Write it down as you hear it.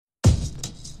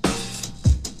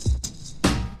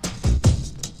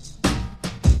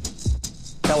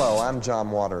Hello, I'm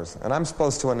John Waters, and I'm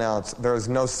supposed to announce there is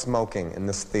no smoking in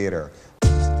this theater,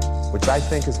 which I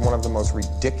think is one of the most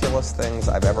ridiculous things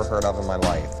I've ever heard of in my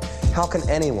life. How can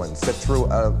anyone sit through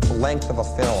a length of a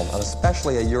film, and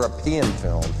especially a European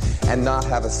film, and not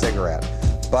have a cigarette?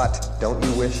 But don't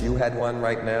you wish you had one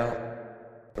right now?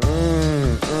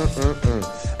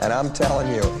 And I'm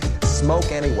telling you,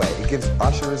 smoke anyway. It gives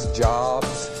ushers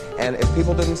jobs, and if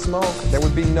people didn't smoke, there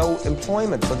would be no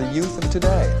employment for the youth of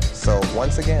today. So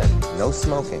once again, no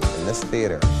smoking in this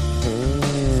theater.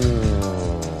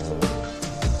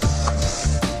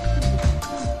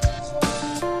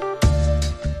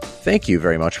 Thank you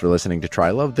very much for listening to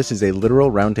Trilove. This is a literal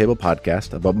roundtable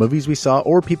podcast about movies we saw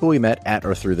or people we met at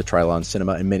or through the Trilon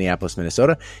Cinema in Minneapolis,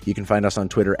 Minnesota. You can find us on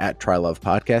Twitter at Trilove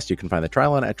Podcast. You can find the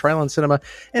Trilon at Trilon Cinema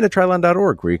and at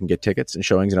Trilon.org, where you can get tickets and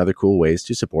showings and other cool ways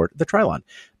to support the Trilon.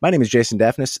 My name is Jason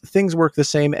Daphnis. Things work the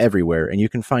same everywhere, and you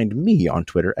can find me on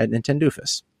Twitter at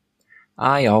Nintendoofus.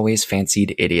 I always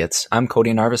fancied idiots. I'm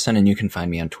Cody Narvison, and you can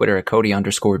find me on Twitter at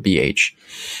Cody_BH.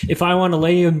 If I want to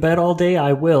lay in bed all day,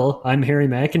 I will. I'm Harry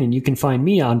Mackin, and you can find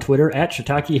me on Twitter at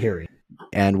Shiitake Harry.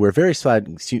 And we're very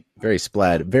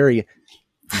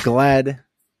glad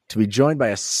to be joined by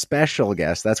a special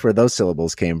guest. That's where those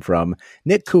syllables came from.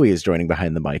 Nick Kouhi is joining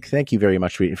behind the mic. Thank you very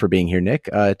much for being here, Nick.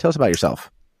 Tell us about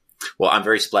yourself. Well, I'm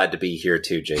very glad to be here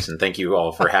too, Jason. Thank you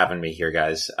all for having me here,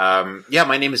 guys.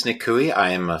 My name is Nick Kouhi.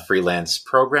 I am a freelance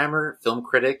programmer, film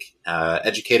critic,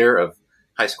 educator of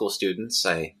high school students.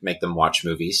 I make them watch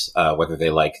movies, whether they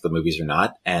like the movies or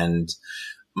not. And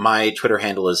my Twitter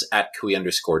handle is at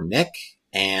Kouhi_Nick.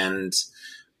 And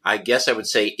I guess I would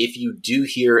say if you do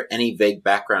hear any vague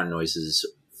background noises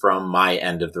from my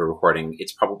end of the recording,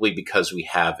 it's probably because we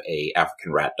have a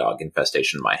African rat dog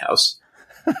infestation in my house.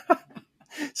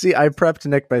 See, I prepped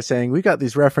Nick by saying we got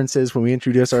these references when we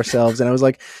introduce ourselves, and I was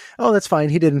like, oh, that's fine.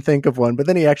 He didn't think of one, but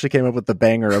then he actually came up with the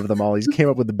banger of them all. He came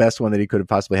up with the best one that he could have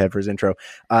possibly had for his intro.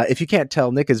 If you can't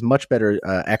tell, Nick is much better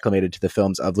acclimated to the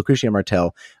films of Lucrecia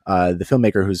Martel, the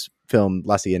filmmaker whose film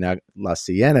La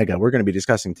CIÉNAGA we're going to be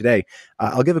discussing today.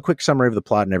 I'll give a quick summary of the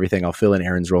plot and everything. I'll fill in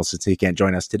Aaron's role since he can't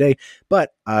join us today.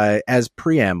 But as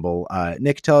preamble,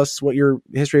 Nick, tell us what your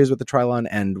history is with the Trilon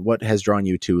and what has drawn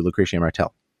you to Lucrecia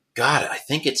Martel. God, I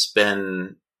think it's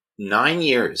been 9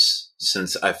 years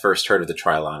since I first heard of the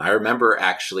Trilon. I remember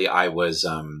actually I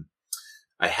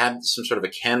had some sort of a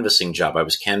canvassing job. I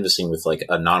was canvassing with like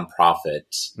a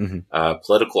nonprofit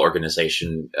political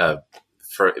organization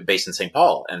based in St.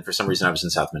 Paul. And for some reason I was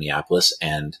in South Minneapolis,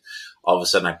 and all of a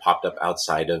sudden I popped up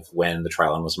outside of when the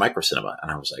Trilon was micro cinema.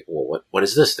 And I was like, well, what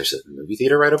is this? There's a movie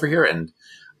theater right over here. And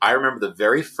I remember the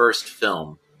very first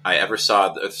film I ever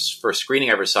saw, the first screening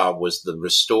I ever saw was the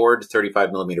restored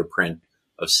 35 millimeter print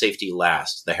of Safety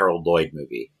Last, the Harold Lloyd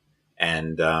movie.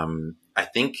 And I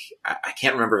think, I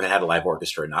can't remember if it had a live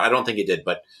orchestra or not. I don't think it did,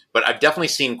 but I've definitely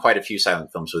seen quite a few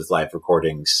silent films with live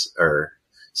recordings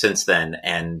since then.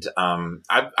 And I'm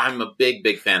a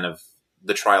big fan of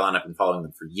the Trilon. I've been following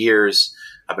them for years.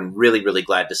 I've been really, really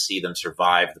glad to see them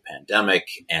survive the pandemic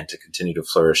and to continue to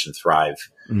flourish and thrive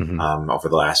over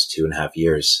the last 2.5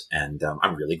 years. And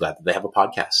I'm really glad that they have a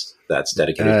podcast that's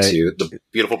dedicated to the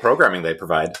beautiful programming they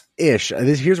provide. Here's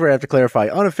where I have to clarify.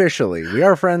 Unofficially, we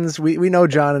are friends. We know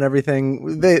John and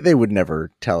everything. They would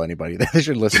never tell anybody that they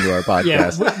should listen to our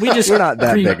podcast. Yeah, we just we're not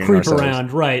that big creep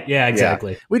around. Right. Yeah,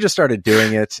 exactly. Yeah. We just started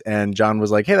doing it, and John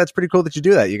was like, hey, that's pretty cool that you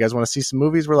do that. You guys want to see some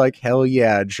movies? We're like, hell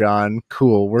yeah, John.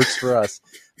 Cool. Works for us.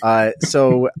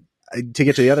 So to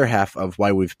get to the other half of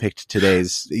why we've picked for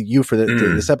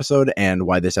this episode and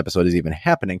why this episode is even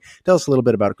happening, tell us a little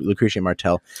bit about Lucrecia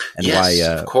Martel and why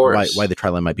the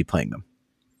Trilon might be playing them.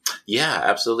 Yeah,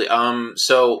 absolutely.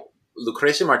 So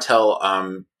Lucrecia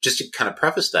Martel, just to kind of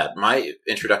preface that, my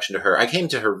introduction to her, I came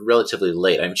to her relatively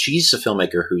late. I mean, she's a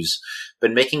filmmaker who's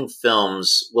been making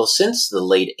films, well, since the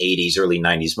late 80s, early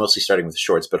 90s, mostly starting with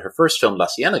shorts, but her first film, La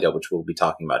CIÉNAGA, which we'll be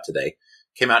talking about today,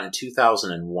 came out in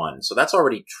 2001. So that's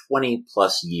already 20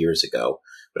 plus years ago.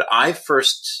 But I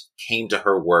first came to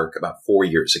her work about 4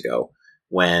 years ago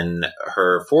when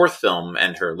her fourth film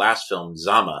and her last film,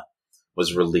 Zama,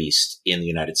 was released in the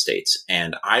United States.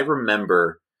 And I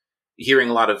remember hearing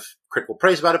a lot of critical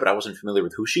praise about it, but I wasn't familiar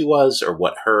with who she was or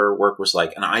what her work was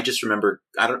like. And I just remember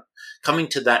coming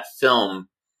to that film.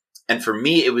 And for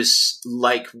me, it was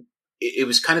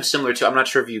kind of similar to, I'm not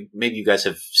sure if maybe you guys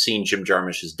have seen Jim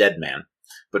Jarmusch's Dead Man.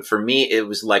 But for me, it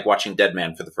was like watching Dead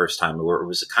Man for the first time, where it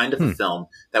was a kind of a film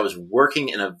that was working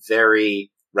in a very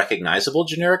recognizable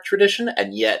generic tradition.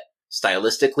 And yet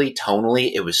stylistically,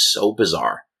 tonally, it was so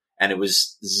bizarre. And it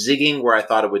was zigging where I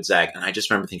thought it would zag. And I just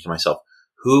remember thinking to myself,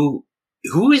 who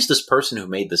is this person who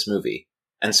made this movie?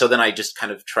 And so then I just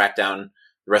kind of tracked down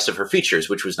the rest of her features,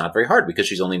 which was not very hard because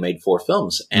she's only made 4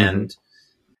 films. And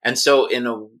so in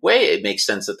a way, it makes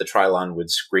sense that the Trilon would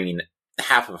screen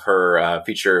half of her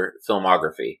feature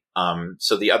filmography.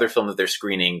 So the other film that they're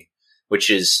screening, which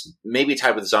is maybe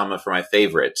tied with Zama for my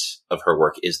favorite of her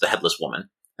work, is The Headless Woman.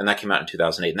 And that came out in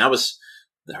 2008. And that was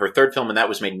her 3rd film, and that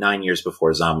was made 9 years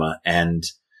before Zama. And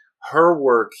her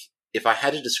work, if I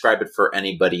had to describe it for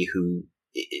anybody who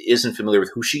isn't familiar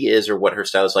with who she is or what her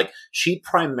style is like, she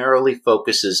primarily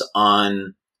focuses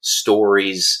on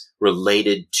stories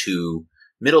related to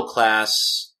middle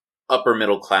class, upper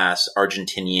middle class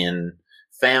Argentinian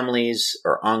families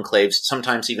or enclaves.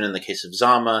 Sometimes even in the case of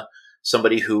Zama,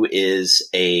 somebody who is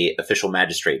a official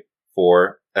magistrate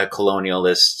for a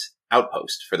colonialist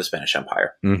outpost for the Spanish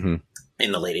Empire in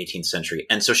the late 18th century.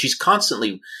 And so she's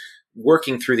constantly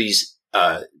working through these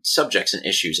subjects and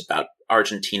issues about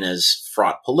Argentina's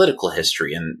fraught political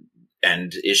history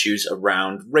and issues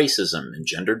around racism and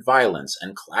gendered violence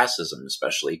and classism,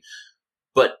 especially.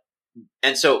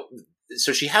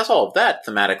 So she has all of that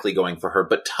thematically going for her,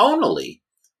 but tonally,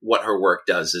 what her work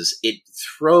does is it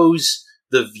throws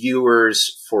the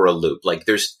viewers for a loop. Like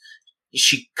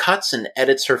she cuts and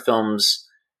edits her films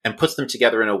and puts them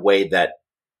together in a way that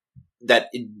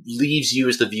it leaves you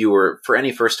as the viewer, for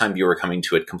any first-time viewer coming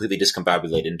to it, completely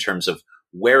discombobulated in terms of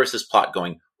where is this plot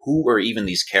going? Who are even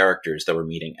these characters that we're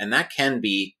meeting? And that can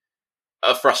be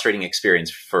a frustrating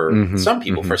experience for some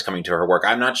people first coming to her work.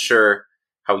 I'm not sure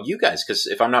how you guys, because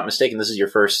if I'm not mistaken, this is your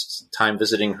first time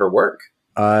visiting her work.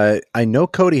 I know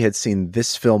Cody had seen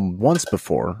this film once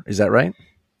before. Is that right?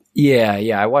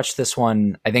 Yeah. I watched this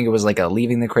one. I think it was like a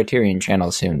leaving the Criterion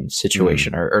Channel soon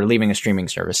situation or leaving a streaming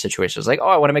service situation. It was like, oh,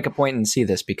 I want to make a point and see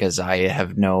this because I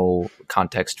have no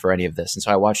context for any of this. And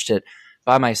so I watched it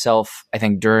by myself, I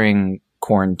think during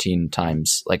quarantine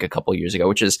times, like a couple years ago,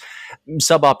 which is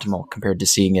suboptimal compared to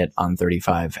seeing it on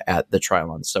 35 at the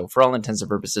Trilon. So for all intents and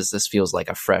purposes, this feels like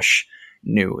a fresh,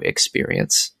 new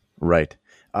experience. Right.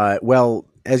 Well,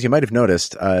 as you might have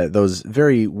noticed, those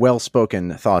very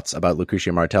well-spoken thoughts about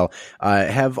Lucretia Martel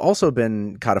have also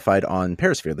been codified on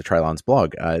Perisphere, the Trilon's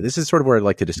blog. This is sort of where I'd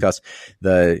like to discuss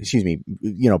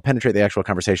penetrate the actual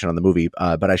conversation on the movie.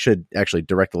 But I should actually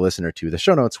direct the listener to the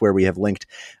show notes where we have linked,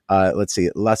 I'm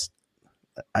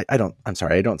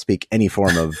sorry, I don't speak any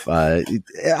form of, I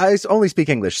only speak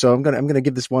English, so I'm going to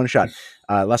give this one shot.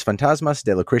 Las Fantasmas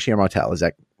de Lucretia Martel. Is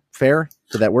that fair?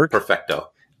 Did that work?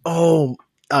 Perfecto. Oh,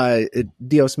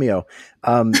 Dios mío.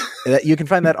 You can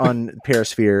find that on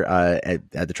Perisphere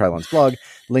at the Trilon's blog,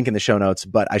 link in the show notes.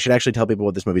 But I should actually tell people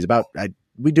what this movie's about.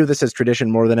 We do this as tradition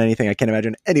more than anything. I can't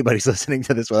imagine anybody's listening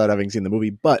to this without having seen the movie.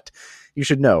 But you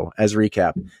should know, as a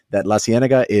recap, that La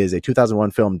Ciénaga is a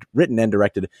 2001 film written and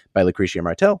directed by Lucretia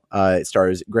Martel. It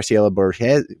stars Graciela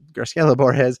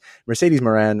Borges, Mercedes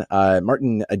Moran,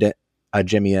 Martin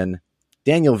Agemian,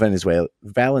 Daniel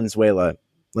Valenzuela.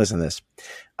 Listen to this.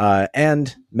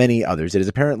 And many others. It is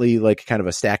apparently like kind of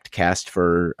a stacked cast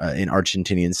for in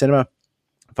Argentinian cinema.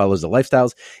 Follows the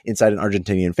lifestyles inside an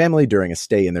Argentinian family during a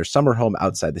stay in their summer home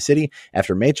outside the city.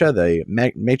 After Mecha, the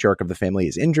matriarch of the family,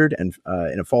 is injured and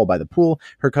in a fall by the pool,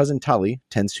 her cousin Tali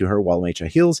tends to her while Mecha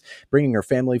heals, bringing her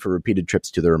family for repeated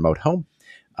trips to the remote home.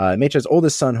 Mecha's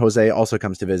oldest son, Jose, also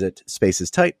comes to visit. Space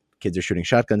is tight. Kids are shooting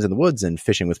shotguns in the woods and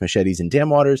fishing with machetes in dam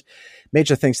waters.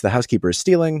 Mecha thinks the housekeeper is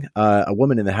stealing. A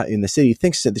woman in the city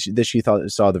thinks that she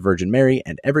saw the Virgin Mary,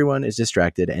 and everyone is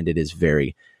distracted, and it is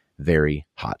very, very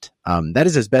hot. That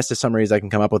is as best a summary as I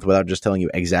can come up with without just telling you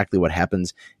exactly what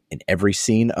happens in every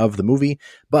scene of the movie.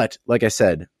 But like I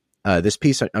said, this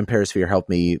piece on Perisphere helped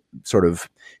me sort of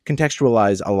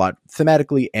contextualize a lot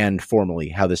thematically and formally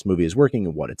how this movie is working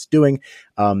and what it's doing.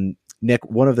 Nick,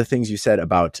 one of the things you said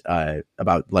about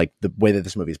like the way that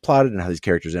this movie is plotted and how these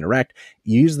characters interact,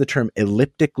 you use the term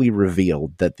elliptically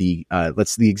revealed. That the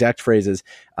exact phrase is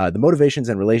the motivations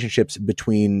and relationships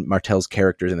between Martel's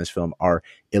characters in this film are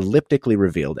elliptically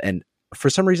revealed. And for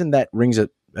some reason that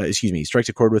strikes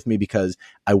a chord with me because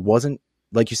I wasn't,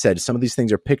 like you said, some of these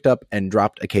things are picked up and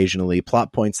dropped occasionally.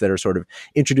 Plot points that are sort of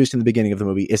introduced in the beginning of the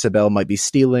movie. Isabel might be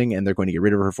stealing and they're going to get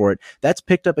rid of her for it. That's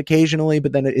picked up occasionally,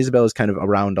 but then Isabel is kind of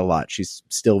around a lot. She's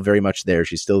still very much there.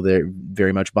 She's still there,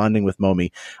 very much bonding with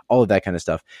Momi, all of that kind of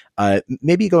stuff.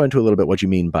 Maybe go into a little bit what you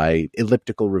mean by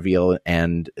elliptical reveal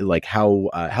and like how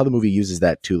the movie uses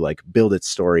that to like build its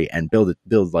story and build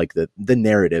like the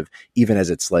narrative, even as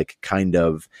it's like kind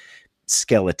of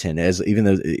skeleton, as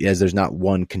there's not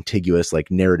one contiguous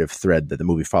like narrative thread that the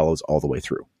movie follows all the way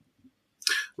through.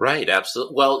 Right,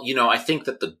 absolutely. Well, I think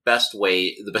that the best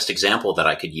example that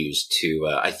I could use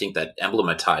I think that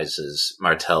emblematizes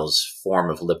Martel's form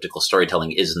of elliptical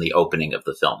storytelling is in the opening of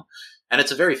the film. And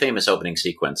it's a very famous opening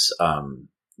sequence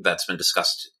that's been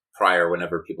discussed prior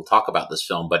whenever people talk about this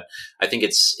film. But I think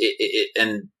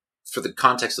and for the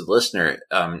context of the listener,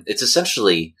 it's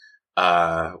essentially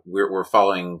we're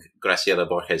following Graciela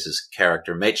Borges'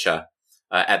 character, Mecha,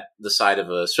 at the side of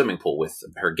a swimming pool with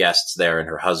her guests there, and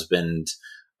her husband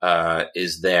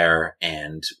is there.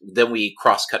 And then we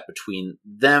cross cut between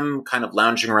them kind of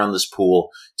lounging around this pool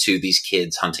to these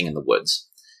kids hunting in the woods.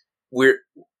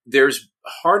 There's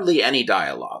hardly any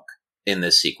dialogue in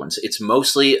this sequence. It's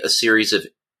mostly a series of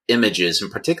images,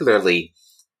 and particularly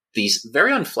these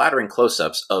very unflattering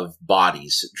close-ups of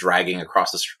bodies dragging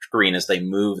across the screen as they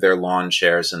move their lawn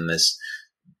chairs in this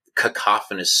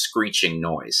cacophonous screeching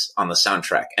noise on the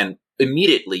soundtrack. And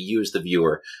immediately you as the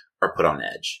viewer are put on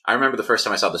edge. I remember the first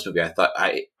time I saw this movie, I thought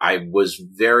I was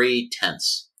very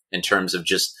tense in terms of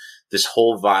just this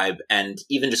whole vibe, and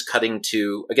even just cutting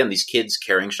to, again, these kids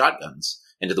carrying shotguns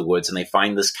into the woods, and they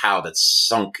find this cow that's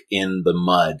sunk in the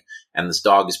mud, and this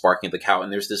dog is barking at the cow,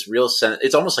 and there's this real sense.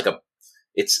 It's almost like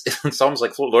it's almost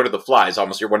like Lord of the Flies.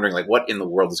 Almost, you're wondering like, what in the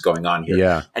world is going on here?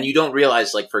 Yeah. And you don't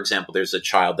realize, like, for example, there's a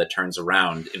child that turns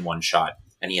around in one shot,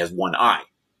 and he has one eye,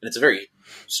 and it's a very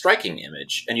striking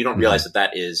image, and you don't realize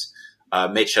that is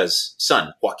Mecha's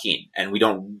son, Joaquin, and we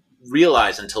don't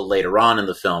realize until later on in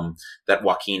the film that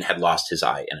Joaquin had lost his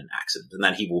eye in an accident, and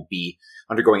that he will be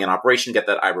undergoing an operation to get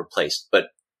that eye replaced. But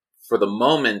for the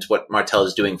moment, what Martel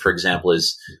is doing, for example,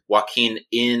 is Joaquin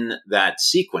in that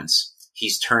sequence,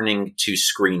 he's turning to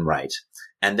screen right,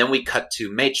 and then we cut to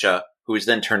Mecha, who is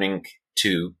then turning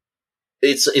to.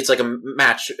 It's like a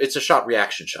match. It's a shot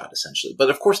reaction shot, essentially.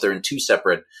 But of course, they're in two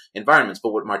separate environments.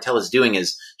 But what Martel is doing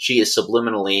is she is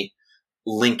subliminally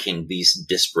linking these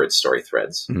disparate story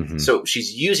threads. Mm-hmm. So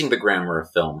she's using the grammar of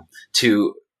film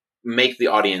to make the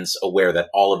audience aware that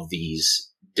all of these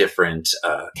different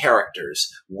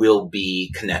characters will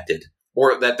be connected,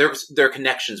 or that their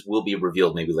connections will be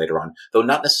revealed maybe later on, though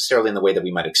not necessarily in the way that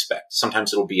we might expect.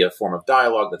 Sometimes it'll be a form of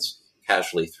dialogue that's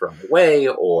casually thrown away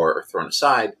or thrown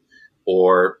aside.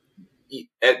 Or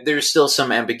there's still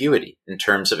some ambiguity in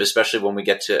terms of, especially when we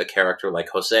get to a character like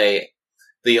Jose,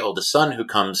 the oldest son, who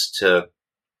comes to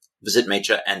visit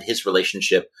Mecha, and his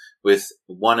relationship with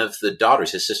one of the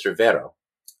daughters, his sister Vero.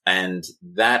 And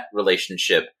that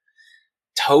relationship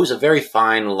toes a very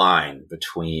fine line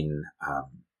between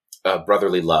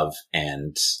brotherly love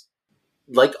and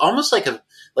almost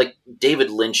like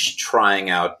David Lynch trying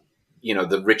out,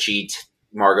 the Richie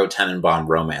Margot Tenenbaum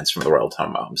romance from the Royal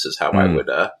Tenenbaums is how I would,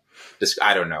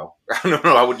 I don't know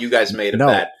how would you guys made of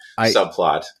that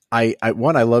subplot. I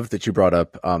love that you brought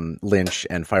up Lynch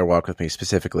and Fire Walk with Me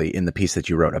specifically in the piece that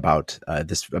you wrote about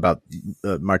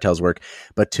Martel's work.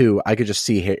 But two, I could just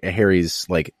see Harry's,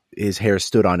 like, his hair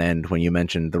stood on end when you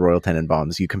mentioned the Royal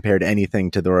Tenenbaums. You compared anything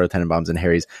to the Royal Tenenbaums, and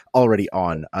Harry's already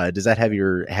on. Does that have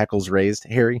your hackles raised,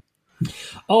 Harry?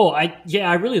 Oh, I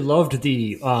really loved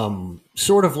the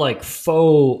sort of like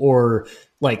faux or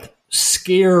like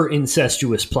scare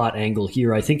incestuous plot angle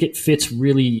here. I think it fits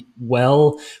really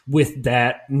well with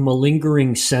that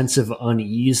malingering sense of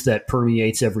unease that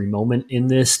permeates every moment in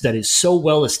this, that is so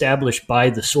well established by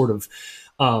the sort of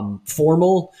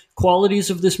formal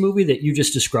qualities of this movie that you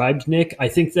just described, Nick. I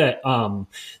think that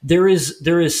there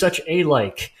is such a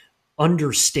like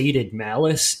understated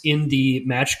malice in the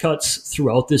match cuts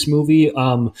throughout this movie.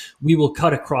 We will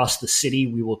cut across the city.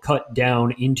 We will cut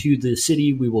down into the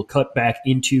city. We will cut back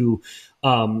into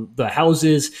the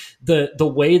houses. The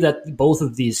way that both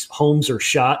of these homes are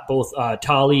shot, both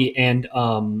Tali and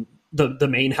the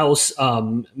main house,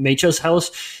 Mecha's house,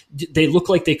 they look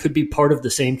like they could be part of the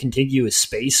same contiguous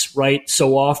space, right?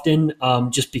 So often,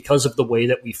 just because of the way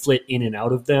that we flit in and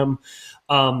out of them.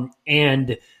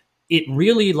 And it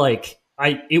really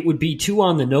it would be too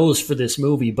on the nose for this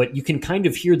movie, but you can kind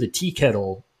of hear the tea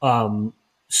kettle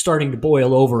starting to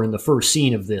boil over in the first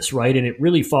scene of this, right? And it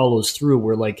really follows through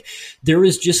where like there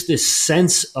is just this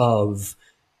sense of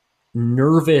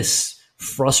nervous,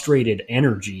 frustrated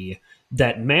energy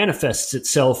that manifests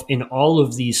itself in all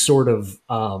of these sort of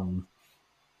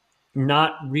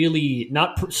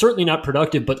certainly not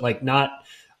productive, but like not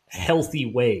healthy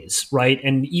ways, right?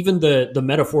 And even the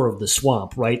metaphor of the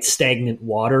swamp, right? Stagnant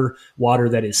water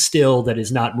that is still, that is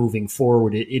not moving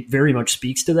forward. It very much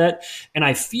speaks to that. And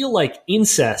I feel like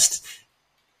incest,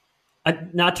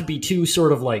 not to be too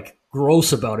sort of like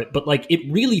gross about it, but like it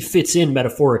really fits in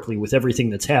metaphorically with everything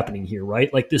that's happening here,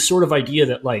 right? Like this sort of idea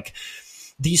that like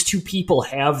these two people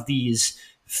have these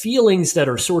feelings that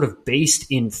are sort of based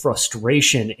in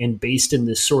frustration and based in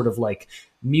this sort of like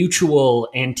mutual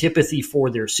antipathy for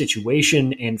their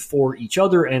situation and for each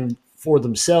other and for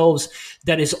themselves,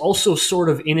 that is also sort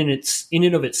of in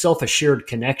and of itself a shared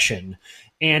connection.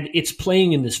 And it's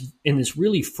playing in this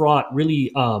really fraught,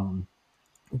 really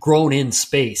grown in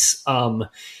space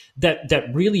that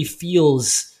really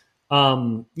feels,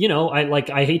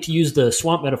 I hate to use the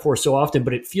swamp metaphor so often,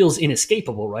 but it feels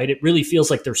inescapable, right? It really feels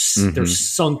like they're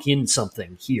sunk in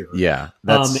something here. Yeah.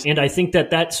 And I think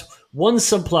that's one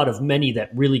subplot of many that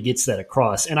really gets that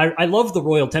across. And I love the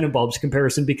Royal Tenenbaums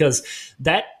comparison because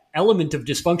that element of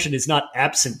dysfunction is not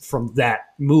absent from that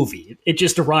movie. It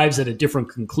just arrives at a different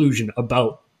conclusion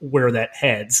about where that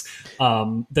heads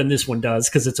than this one does,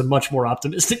 because it's a much more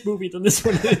optimistic movie than this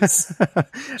one is.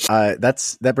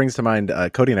 That brings to mind,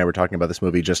 Cody and I were talking about this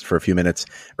movie just for a few minutes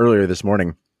earlier this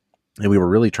morning, and we were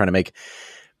really trying to make,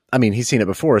 I mean, he's seen it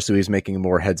before, so he's making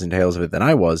more heads and tails of it than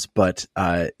I was, but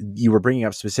you were bringing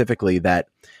up specifically that,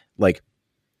 like,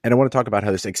 and I want to talk about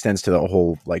how this extends to the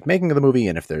whole like making of the movie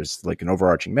and if there's like an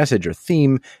overarching message or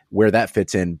theme where that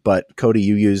fits in. But Cody,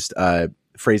 you used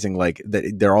phrasing like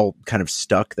that they're all kind of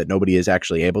stuck, that nobody is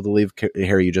actually able to leave.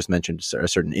 Harry, you just mentioned a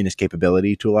certain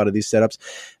inescapability to a lot of these setups.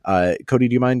 Cody,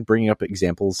 do you mind bringing up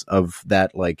examples of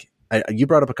that? Like you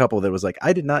brought up a couple that was like,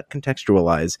 I did not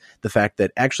contextualize the fact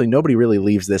that actually nobody really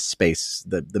leaves this space,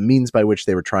 the means by which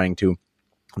they were trying to,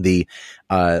 the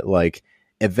like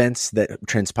events that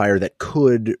transpire that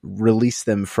could release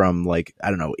them from, like,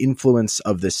 I don't know, influence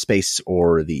of this space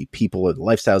or the people or the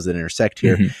lifestyles that intersect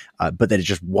here, but that it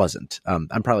just wasn't.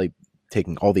 I'm probably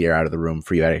taking all the air out of the room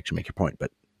for you to actually make your point, but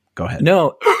go ahead.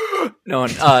 No, not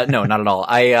at all.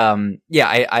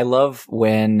 I love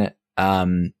when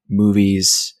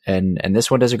movies, and this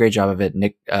one does a great job of it.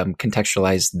 Nick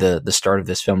contextualized the start of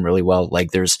this film really well. Like,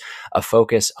 there's a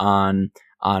focus on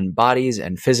bodies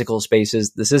and physical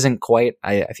spaces. This isn't quite,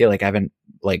 I feel like I haven't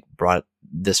like brought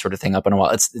this sort of thing up in a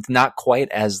while. It's not quite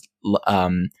as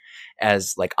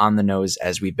like on the nose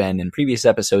as we've been in previous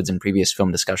episodes and previous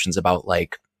film discussions about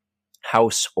like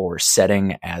house or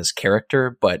setting as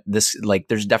character. But this, like,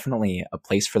 there's definitely a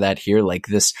place for that here. Like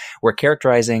this, we're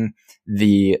characterizing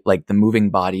the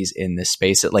moving bodies in this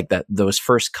space, like those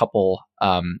first couple,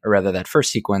 or rather that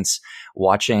first sequence,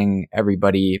 watching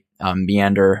everybody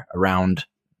meander around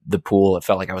the pool. It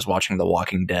felt like I was watching The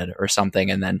Walking Dead or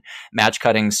something. And then match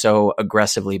cutting so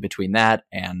aggressively between that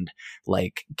and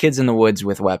like kids in the woods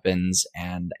with weapons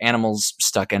and animals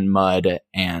stuck in mud,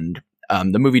 and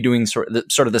the movie doing sort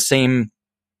of the same,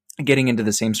 getting into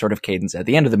the same sort of cadence at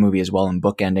the end of the movie as well, and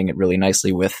bookending it really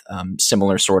nicely with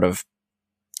similar sort of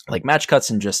like match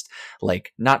cuts, and just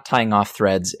like not tying off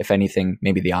threads, if anything,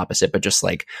 maybe the opposite, but just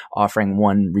like offering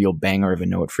one real banger of a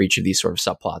note for each of these sort of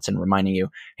subplots and reminding you,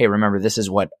 hey, remember, this is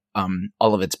what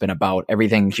all of it's been about.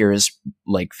 Everything here is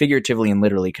like figuratively and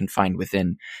literally confined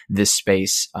within this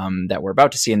space that we're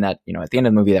about to see, in that, you know, at the end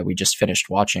of the movie that we just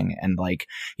finished watching. And like,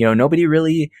 you know, nobody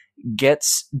really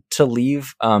gets to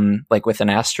leave like with an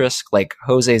asterisk. Like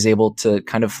Jose's able to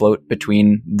kind of float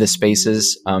between the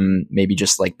spaces, maybe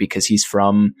just like because he's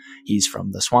from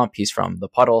the swamp, he's from the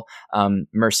puddle.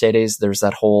 Mercedes, there's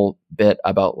that whole bit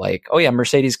about like, oh yeah,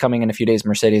 Mercedes coming in a few days.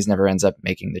 Mercedes never ends up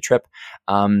making the trip.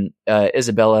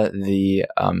 Isabella, the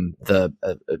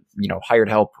hired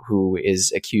help who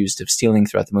is accused of stealing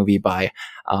throughout the movie by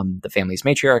the family's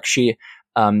matriarch,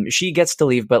 she gets to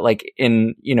leave, but like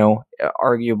in, you know,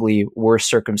 arguably worse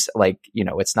circumstances, like, you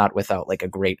know, it's not without like a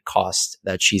great cost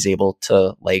that she's able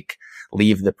to like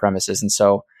leave the premises. And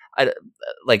so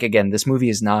again, this movie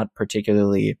is not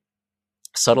particularly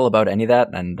subtle about any of that.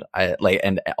 And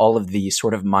and all of the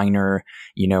sort of minor,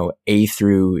 you know, A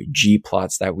through G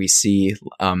plots that we see,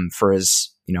 for as,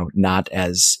 you know, not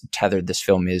as tethered this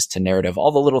film is to narrative,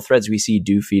 all the little threads we see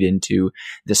do feed into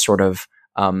this sort of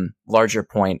larger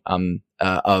point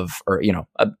or, you know,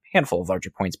 a handful of larger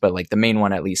points, but like the main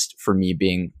one, at least for me,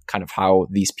 being kind of how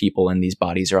these people and these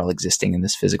bodies are all existing in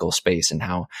this physical space, and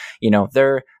how, you know,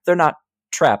 they're not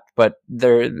trapped, but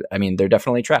they're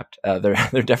definitely trapped.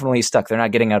 They're definitely stuck. They're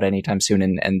not getting out anytime soon,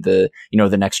 and the, you know,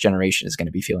 the next generation is going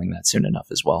to be feeling that soon enough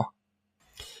as well.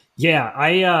 Yeah,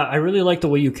 I really like the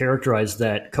way you characterized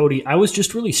that, Cody. I was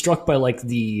just really struck by like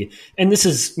and this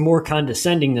is more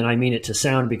condescending than I mean it to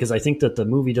sound, because I think that the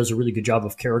movie does a really good job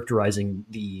of characterizing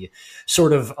the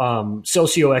sort of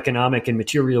socioeconomic and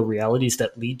material realities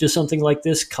that lead to something like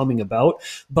this coming about.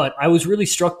 But I was really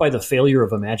struck by the failure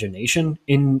of imagination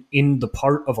in the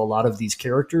part of a lot of these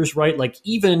characters, right? Like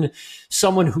even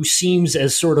someone who seems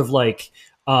as sort of like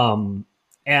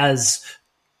as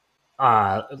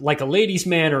like a ladies'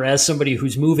 man or as somebody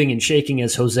who's moving and shaking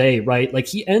as Jose, right? Like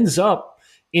he ends up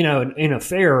in an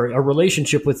affair, a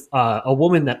relationship with a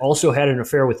woman that also had an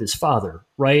affair with his father,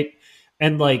 right?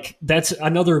 And like that's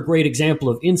another great example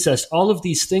of incest. All of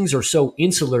these things are so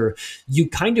insular. You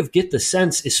kind of get the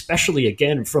sense, especially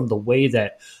again from the way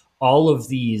that all of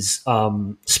these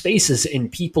spaces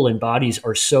and people and bodies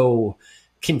are so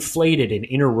conflated and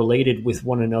interrelated with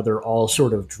one another, all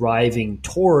sort of driving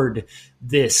toward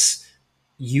this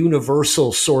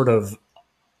universal sort of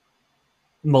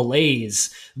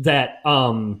malaise that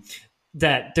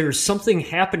that there's something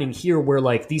happening here where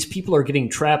like these people are getting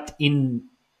trapped in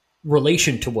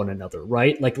relation to one another,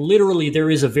 right? Like literally there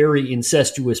is a very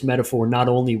incestuous metaphor, not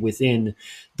only within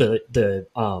the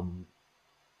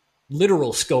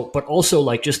literal scope, but also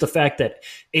like just the fact that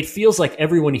it feels like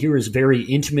everyone here is very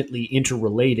intimately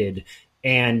interrelated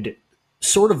and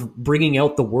sort of bringing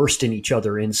out the worst in each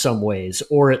other in some ways,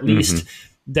 or at least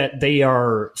that they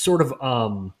are sort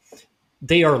of,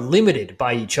 they are limited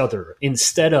by each other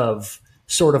instead of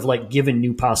sort of like given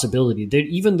new possibility.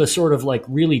 Even the sort of like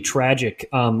really tragic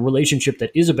relationship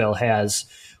that Isabel has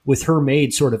with her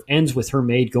maid sort of ends with her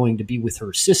maid going to be with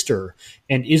her sister,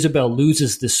 and Isabel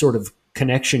loses this sort of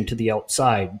connection to the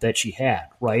outside that she had,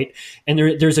 right? And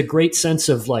there's a great sense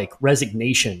of like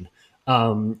resignation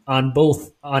on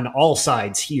all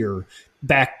sides here,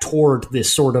 back toward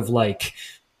this sort of like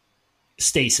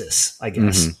stasis, I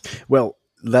guess. Well,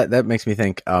 that makes me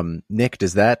think, Nick,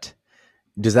 does that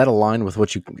align with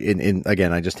what you in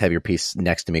again, I just have your piece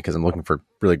next to me because I'm looking for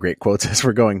really great quotes as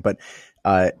we're going, but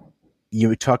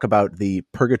you talk about the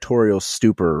purgatorial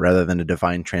stupor rather than a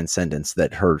divine transcendence,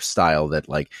 that her style, that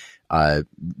like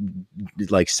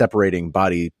separating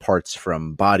body parts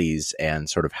from bodies and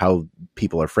sort of how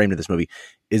people are framed in this movie.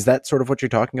 Is that sort of what you're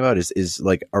talking about? Is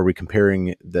like, are we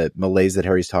comparing the malaise that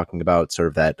Harry's talking about, sort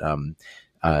of that,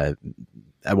 I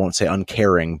won't say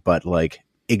uncaring, but like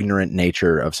ignorant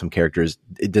nature of some characters?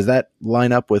 Does that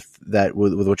line up with that,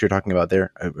 with what you're talking about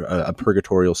there? A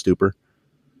purgatorial stupor?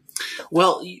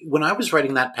 Well, when I was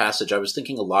writing that passage, I was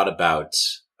thinking a lot about,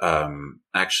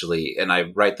 actually, and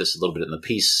I write this a little bit in the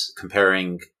piece,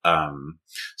 comparing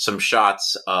some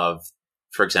shots of,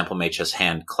 for example, Mecha's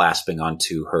hand clasping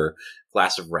onto her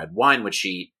glass of red wine, which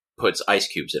she puts ice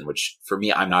cubes in, which for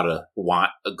me, I'm not a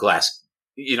glass,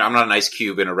 I'm not an ice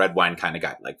cube in a red wine kind of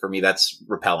guy. Like for me, that's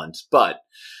repellent. But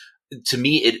to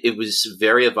me, it was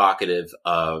very evocative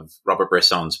of Robert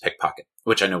Bresson's Pickpocket,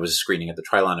 which I know was a screening at the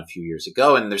Trilon a few years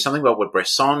ago. And there's something about what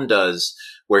Bresson does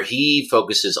where he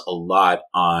focuses a lot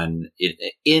on,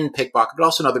 in Pickpocket, but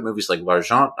also in other movies like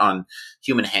L'Argent, on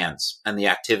human hands and the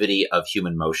activity of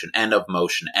human motion and of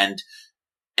motion.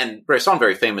 And Bresson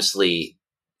very famously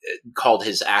called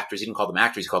his actors, he didn't call them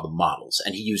actors, he called them models.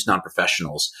 And he used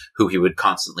non-professionals who he would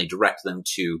constantly direct them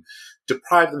to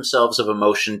deprive themselves of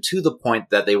emotion to the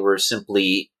point that they were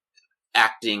simply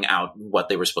acting out what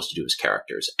they were supposed to do as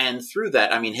characters. And through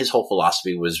that, I mean, his whole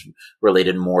philosophy was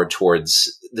related more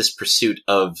towards this pursuit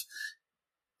of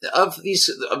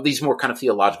these more kind of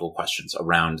theological questions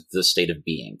around the state of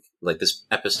being, like this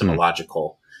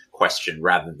epistemological question,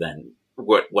 rather than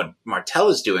what Martel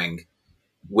is doing,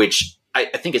 which I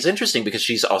think is interesting because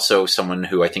she's also someone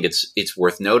who I think it's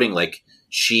worth noting. Like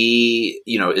she,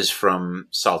 is from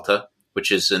Salta,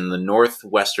 which is in the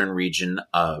northwestern region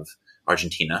of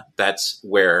Argentina. That's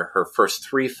where her first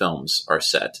 3 films are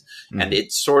set. And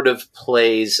it sort of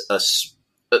plays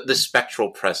the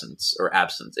spectral presence or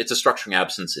absence. It's a structuring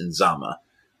absence in Zama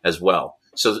as well.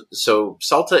 So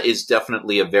Salta is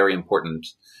definitely a very important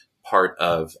part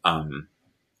of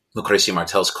Lucrecia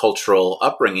Martel's cultural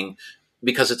upbringing,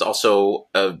 because it's also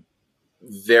a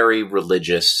very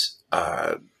religious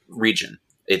region.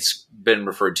 It's been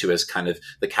referred to as kind of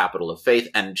the capital of faith.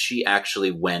 And she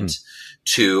actually went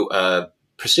to a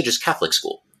prestigious Catholic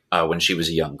school when she was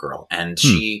a young girl. And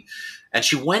she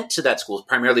went to that school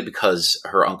primarily because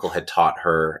her uncle had taught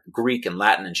her Greek and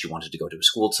Latin, and she wanted to go to a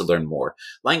school to learn more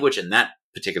language. And that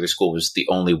particular school was the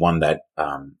only one that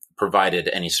provided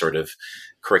any sort of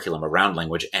curriculum around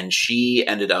language. And she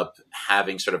ended up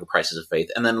having sort of a crisis of faith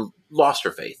and then lost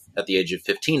her faith at the age of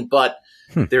 15. But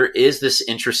there is this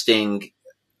interesting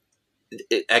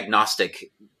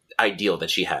agnostic ideal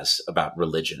that she has about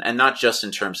religion, and not just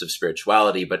in terms of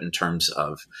spirituality, but in terms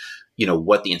of,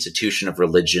 what the institution of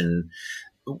religion,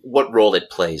 what role it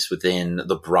plays within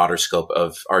the broader scope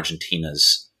of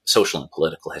Argentina's social and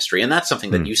political history. And that's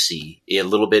something that you see a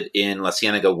little bit in La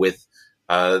Ciénaga with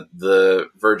the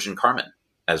Virgin Carmen,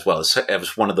 as well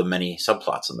as one of the many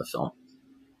subplots in the film.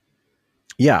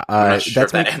 Yeah. I'm not sure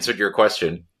if that answered your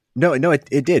question. No,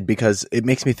 it did, because it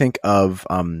makes me think of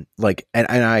like, and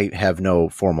I have no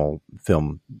formal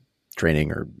film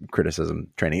training or criticism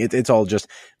training. It's all just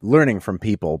learning from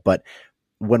people. But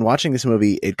when watching this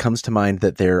movie, it comes to mind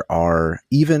that there are,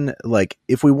 even like,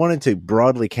 if we wanted to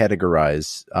broadly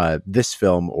categorize this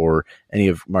film or any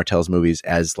of Martel's movies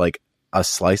as like a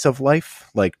slice of life,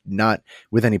 like not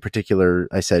with any particular,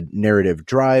 I said, narrative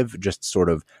drive, just sort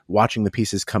of watching the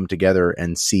pieces come together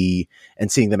and seeing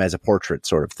them as a portrait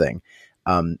sort of thing.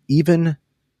 Even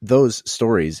those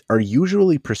stories are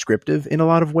usually prescriptive in a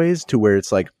lot of ways, to where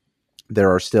it's like,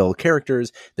 there are still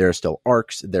characters, there are still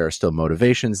arcs, there are still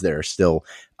motivations, there are still,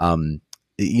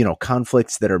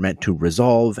 conflicts that are meant to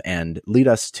resolve and lead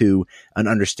us to an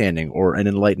understanding or an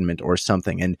enlightenment or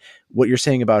something. And what you're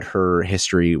saying about her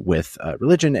history with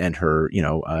religion and her,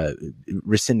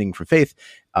 rescinding from faith,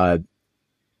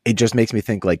 it just makes me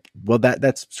think like, well,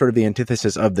 that's sort of the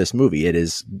antithesis of this movie. It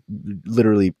is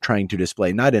literally trying to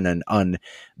display, not in an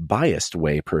unbiased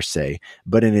way per se,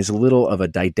 but in as little of a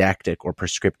didactic or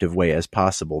prescriptive way as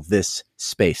possible, this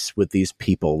space with these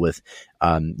people, with,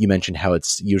 you mentioned how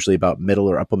it's usually about middle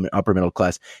or upper middle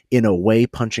class, in a way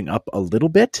punching up a little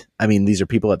bit. I mean, these are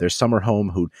people at their summer home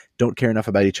who don't care enough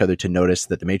about each other to notice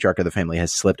that the matriarch of the family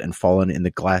has slipped and fallen in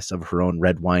the glass of her own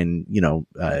red wine,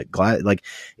 glass. Like,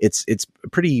 it's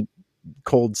pretty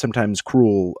cold, sometimes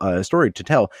cruel story to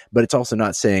tell, but it's also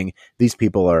not saying these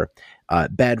people are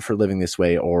bad for living this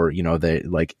way, or they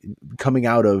like coming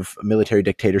out of military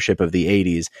dictatorship of the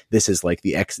 80s. This is like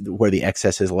where the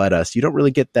excess has led us. You don't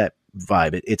really get that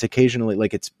vibe. It's occasionally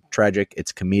like, it's tragic,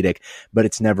 it's comedic, but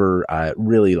it's never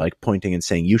really like pointing and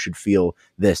saying you should feel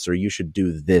this or you should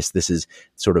do this. This is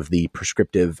sort of the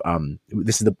prescriptive.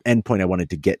 This is the end point I wanted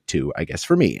to get to, I guess,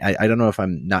 for me. I don't know if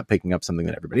I'm not picking up something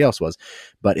that everybody else was,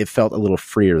 but it felt a little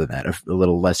freer than that, a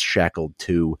little less shackled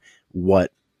to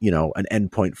what an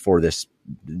endpoint for this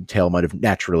tale might have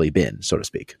naturally been, so to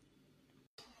speak.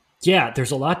 Yeah, there's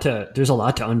a lot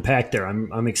to unpack there.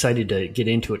 I'm excited to get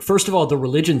into it. First of all, the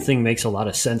religion thing makes a lot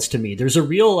of sense to me. There's a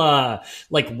real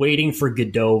like Waiting for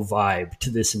Godot vibe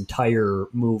to this entire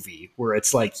movie, where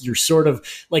it's like you're sort of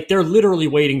like, they're literally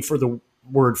waiting for the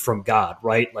word from God,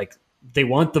 right? Like, they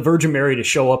want the Virgin Mary to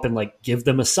show up and like give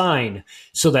them a sign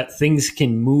so that things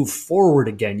can move forward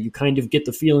again. You kind of get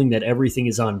the feeling that everything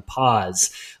is on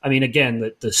pause. I mean,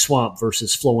 again, the swamp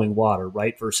versus flowing water,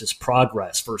 right? Versus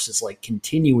progress versus like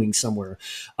continuing somewhere.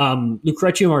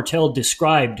 Lucrezia Martel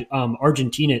described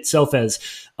Argentina itself as,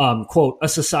 quote, a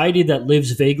society that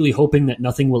lives vaguely hoping that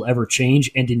nothing will ever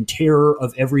change and in terror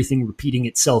of everything repeating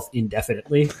itself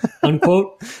indefinitely,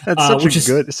 unquote.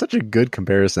 That's such a good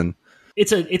comparison.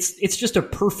 It's just a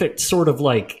perfect sort of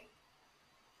like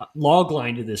log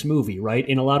line to this movie, right?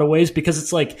 In a lot of ways, because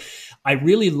it's like, I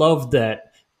really love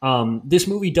that this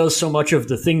movie does so much of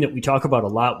the thing that we talk about a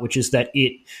lot, which is that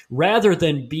it, rather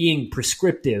than being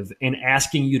prescriptive and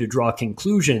asking you to draw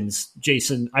conclusions,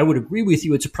 Jason, I would agree with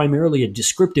you. It's primarily a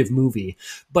descriptive movie,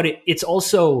 but it's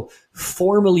also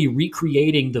formally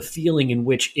recreating the feeling in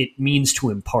which it means to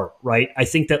impart, right? I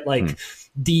think that like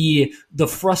the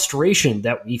frustration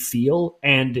that we feel,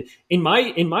 and in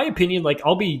my opinion, like,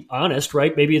 I'll be honest,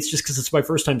 right? Maybe it's just because it's my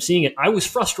first time seeing it. I was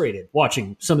frustrated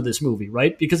watching some of this movie,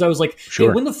 right? Because I was like, sure,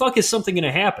 hey, when the fuck is something going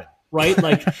to happen, right?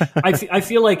 Like, I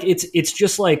feel like it's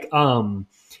just like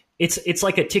it's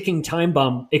like a ticking time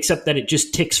bomb, except that it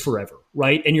just ticks forever,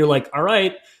 right? And you're like, all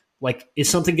right, like, is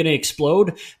something going to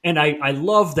explode? And I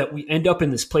love that we end up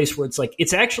in this place where it's like,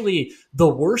 it's actually the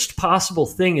worst possible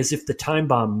thing is if the time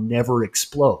bomb never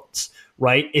explodes,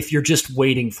 right? If you're just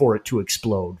waiting for it to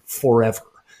explode forever,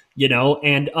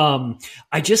 And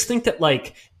I just think that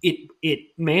like it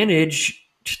managed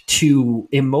to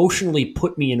emotionally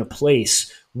put me in a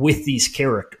place with these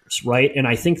characters, right? And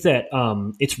I think that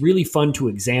it's really fun to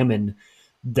examine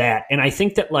that. And I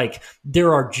think that like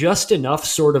there are just enough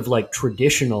sort of like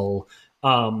traditional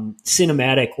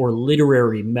cinematic or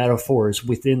literary metaphors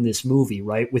within this movie,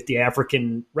 right? With the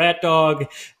African rat dog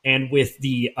and with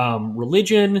the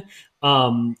religion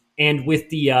and with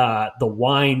the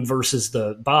wine versus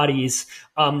the bodies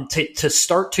to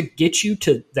start to get you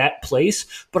to that place.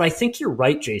 But I think you're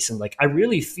right, Jason. Like, I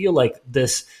really feel like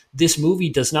this movie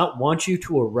does not want you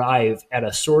to arrive at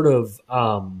a sort of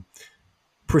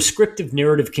prescriptive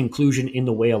narrative conclusion in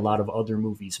the way a lot of other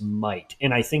movies might.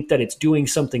 And I think that it's doing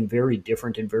something very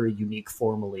different and very unique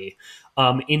formally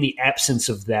in the absence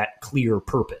of that clear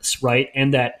purpose, right?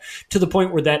 And that to the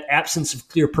point where that absence of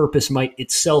clear purpose might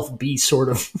itself be sort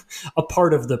of a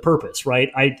part of the purpose,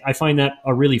 right? I find that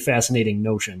a really fascinating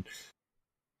notion.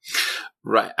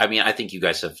 Right. I mean, I think you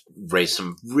guys have raised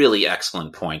some really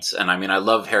excellent points. And I mean, I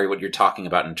love, Harry, what you're talking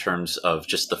about in terms of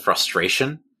just the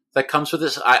frustration that comes with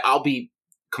this. I'll be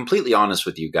completely honest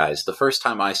with you guys. The first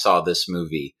time I saw this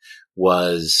movie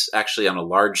was actually on a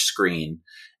large screen,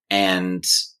 and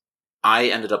I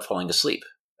ended up falling asleep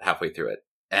halfway through it.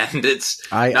 And it's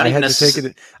I had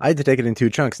to take it in two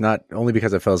chunks, not only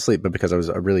because I fell asleep, but because I was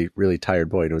a really, really tired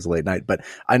boy and it was a late night. But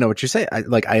I know what you say.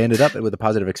 I ended up with a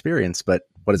positive experience, but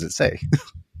what does it say?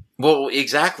 Well,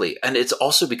 exactly. And it's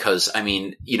also because, I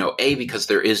mean, because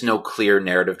there is no clear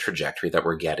narrative trajectory that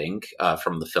we're getting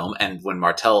from the film. And when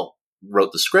Martell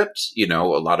wrote the script, a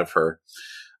lot of her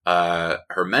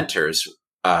mentors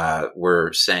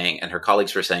were saying, and her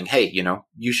colleagues were saying, hey,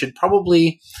 you should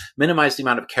probably minimize the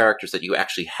amount of characters that you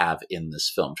actually have in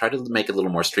this film. Try to make it a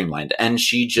little more streamlined. And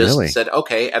she just said,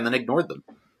 okay, and then ignored them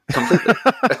completely.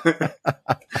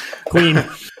 Queen.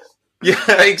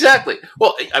 Yeah, exactly.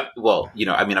 Well,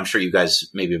 I'm sure you guys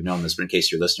maybe have known this, but in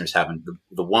case your listeners haven't,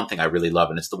 the one thing I really love,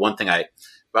 and it's the one thing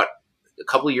about a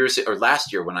couple of years or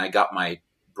last year when I got my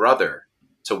brother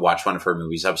to watch one of her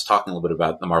movies, I was talking a little bit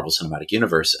about the Marvel Cinematic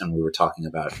Universe, and we were talking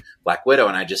about Black Widow,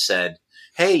 and I just said,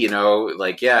 hey,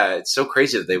 it's so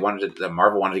crazy that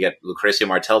Marvel wanted to get Lucrecia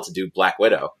Martel to do Black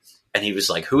Widow. And he was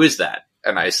like, who is that?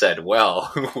 And I said,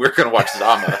 well, we're going to watch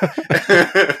Zama.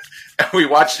 And we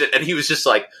watched it, and he was just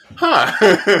like, huh.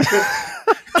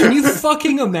 Can you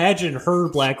fucking imagine her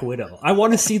Black Widow? I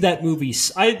want to see that movie.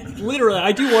 I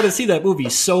do want to see that movie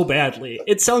so badly.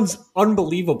 It sounds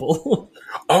unbelievable.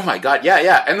 Oh my God.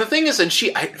 Yeah. And the thing is, and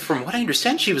from what I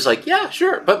understand, she was like, yeah,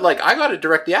 sure. But like, I got to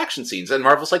direct the action scenes. And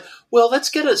Marvel's like, well, let's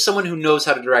get someone who knows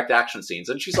how to direct action scenes.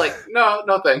 And she's like,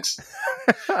 no, thanks.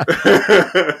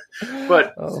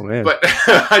 But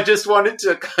I just wanted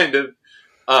to kind of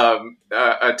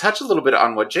touch a little bit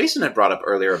on what Jason had brought up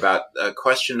earlier about a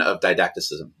question of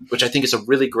didacticism, which I think is a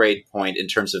really great point in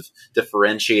terms of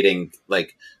differentiating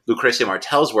like Lucrecia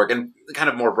Martel's work and kind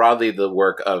of more broadly the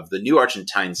work of the new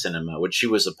Argentine cinema, which she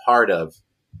was a part of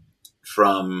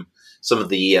from some of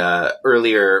the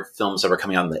earlier films that were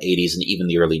coming out in the 80s and even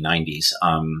the early 90s.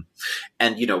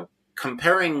 And,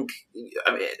 comparing,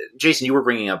 Jason, you were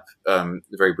bringing up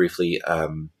very briefly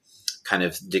kind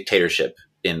of dictatorship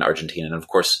in Argentina. And of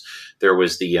course, there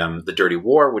was the Dirty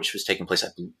War, which was taking place,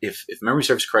 if memory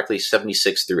serves correctly,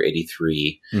 76 through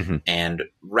 83. Mm-hmm. And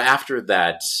after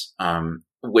that,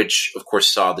 which of course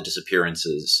saw the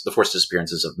forced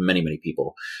disappearances of many, many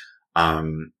people.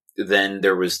 Then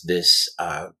there was this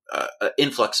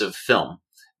influx of film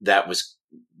that was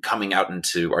coming out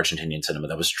into Argentinian cinema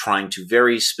that was trying to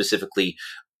very specifically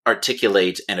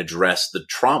articulate and address the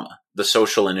trauma, the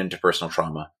social and interpersonal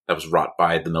trauma that was wrought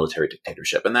by the military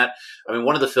dictatorship. And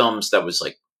one of the films that was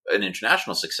like an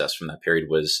international success from that period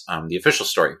was The Official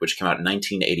Story, which came out in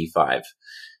 1985.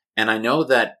 And I know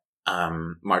that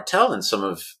Martel and some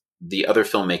of the other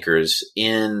filmmakers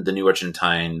in the New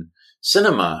Argentine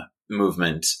cinema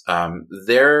movement,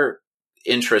 their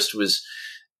interest was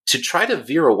to try to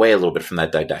veer away a little bit from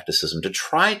that didacticism, to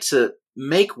try to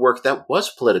make work that was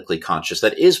politically conscious,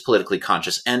 that is politically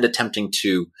conscious, and attempting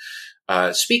to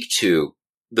speak to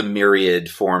the myriad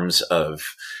forms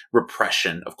of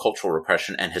repression, of cultural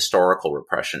repression and historical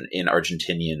repression in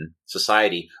Argentinian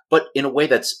society, but in a way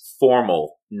that's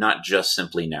formal, not just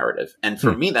simply narrative. And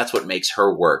for me, that's what makes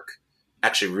her work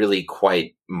actually really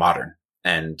quite modern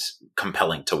and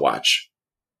compelling to watch.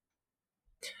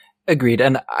 Agreed.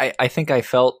 And I think I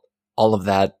felt all of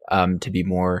that to be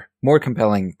more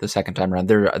compelling the second time around.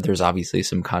 There's obviously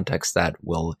some context that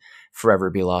will forever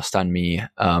be lost on me.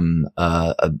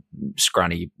 A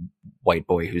scrawny white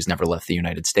boy who's never left the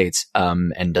United States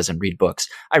and doesn't read books.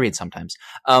 I read sometimes.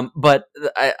 But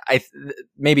I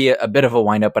maybe a bit of a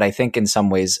wind up, but I think in some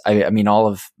ways, I mean, all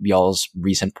of y'all's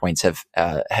recent points have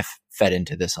fed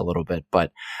into this a little bit,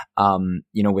 but,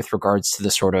 with regards to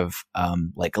the sort of,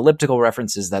 like elliptical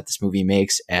references that this movie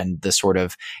makes and the sort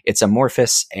of, it's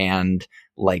amorphous and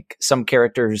like some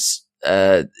characters,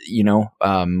 whether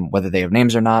they have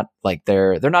names or not, like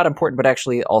they're not important, but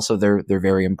actually also they're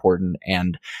very important.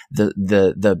 And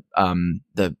the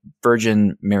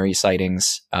Virgin Mary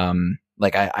sightings,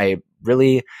 like I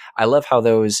love how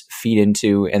those feed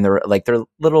into, and they're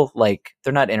little, like,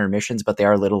 they're not intermissions, but they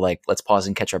are little, like, let's pause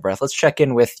and catch our breath. Let's check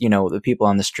in with, the people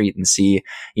on the street and see,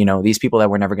 these people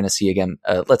that we're never going to see again.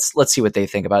 Let's see what they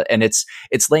think about it. And it's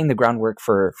laying the groundwork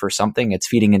for something. It's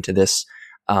feeding into this,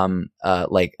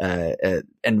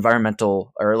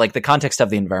 environmental, or like the context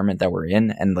of the environment that we're in.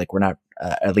 And like, we're not,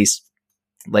 at least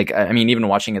like, I mean, even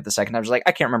watching it the second time, I was like,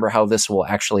 I can't remember how this will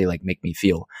actually like make me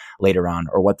feel later on,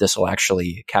 or what this will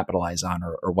actually capitalize on,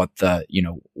 or what the, you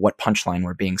know, what punchline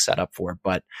we're being set up for.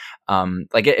 But,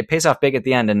 like it pays off big at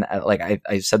the end. And like,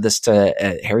 I said this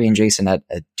to Harry and Jason at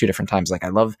 2 different times. Like, I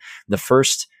love the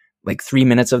first like 3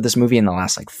 minutes of this movie and the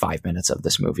last like 5 minutes of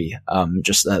this movie.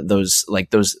 Just those,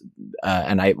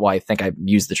 and I think I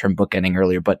used the term bookending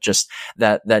earlier, but just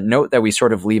that note that we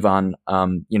sort of leave on,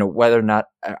 you know, whether or not,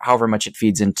 however much it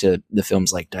feeds into the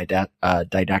film's like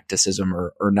didacticism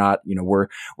or not, you know,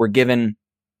 we're given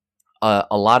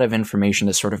a lot of information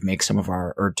to sort of make some of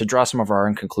our, or to draw some of our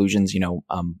own conclusions, you know,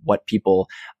 what people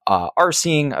are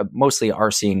seeing, mostly are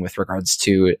seeing with regards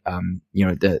to, you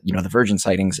know, the Virgin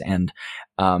sightings. And,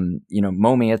 you know,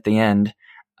 Momi at the end,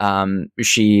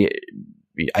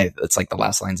 it's like the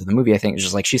last lines of the movie, I think, it's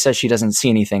just like, she says she doesn't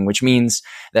see anything, which means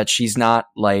that she's not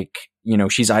like, you know,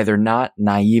 she's either not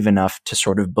naive enough to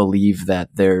sort of believe that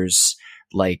there's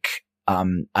like,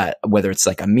 whether it's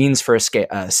like a means for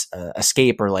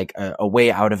escape or like a way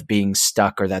out of being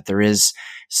stuck, or that there is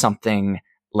something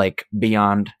like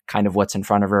beyond kind of what's in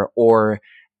front of her, or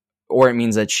it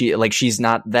means that she's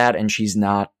not that, and she's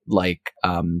not like,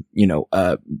 you know,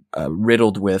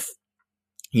 riddled with,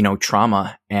 you know,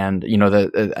 trauma. And, you know,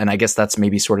 and I guess that's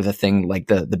maybe sort of the thing, like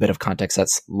the bit of context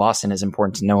that's lost and is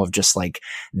important to know, of just like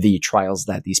the trials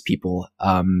that these people,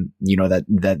 you know, that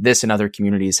this and other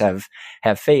communities have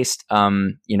faced,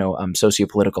 you know,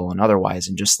 sociopolitical and otherwise.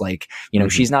 And just like, you know,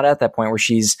 she's not at that point where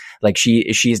she's like,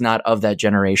 she's not of that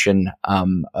generation,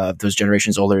 of those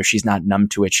generations older. She's not numb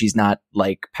to it. She's not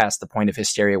like past the point of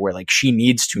hysteria where like she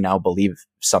needs to now believe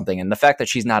something. And the fact that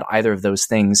she's not either of those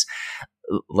things,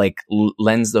 like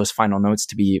lends those final notes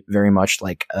to be very much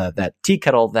like that tea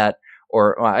kettle that,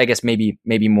 or well, I guess maybe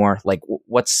more like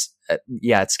what's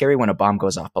yeah, it's scary when a bomb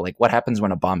goes off, but like what happens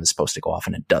when a bomb is supposed to go off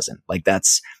and it doesn't? Like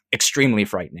that's extremely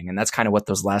frightening. And that's kind of what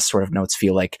those last sort of notes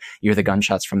feel like. You hear the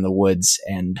gunshots from the woods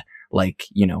and like,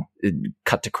 you know,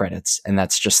 cut to credits. And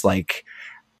that's just like,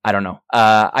 I don't know.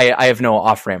 I have no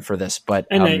off ramp for this, but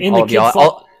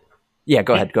yeah,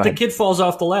 go ahead. The kid falls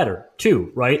off the ladder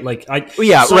too, right? Like right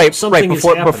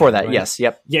before that. Right? Yes.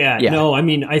 Yep. Yeah. No, I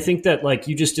mean, I think that like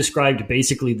you just described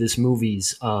basically this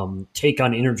movie's take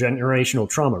on intergenerational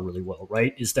trauma really well,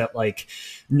 right? Is that like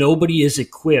nobody is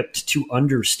equipped to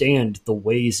understand the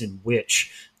ways in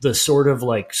which the sort of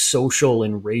like social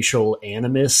and racial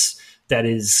animus that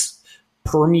is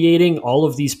permeating all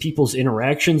of these people's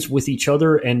interactions with each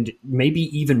other, and maybe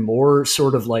even more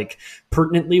sort of like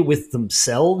pertinently with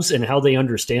themselves and how they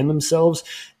understand themselves,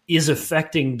 is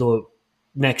affecting the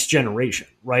next generation,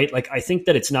 right? Like, I think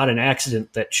that it's not an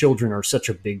accident that children are such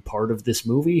a big part of this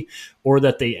movie, or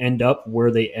that they end up where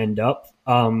they end up.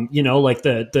 You know, like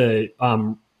the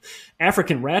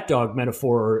African rat dog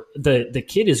metaphor, the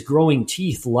kid is growing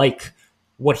teeth like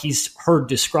what he's heard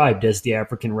described as the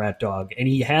African rat dog. And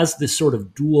he has this sort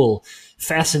of dual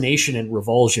fascination and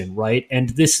revulsion, right? And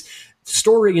this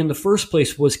story in the first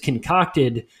place was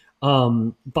concocted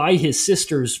by his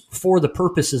sisters for the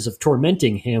purposes of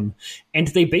tormenting him. And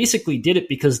they basically did it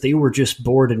because they were just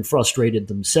bored and frustrated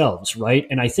themselves, right?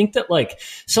 And I think that like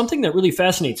something that really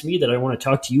fascinates me that I want to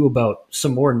talk to you about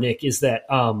some more, Nick, is that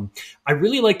I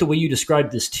really like the way you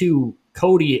described this too,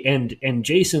 Cody and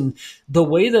Jason, the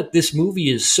way that this movie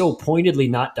is so pointedly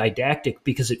not didactic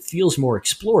because it feels more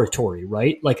exploratory,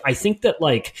 right? Like, I think that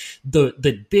like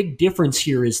the big difference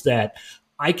here is that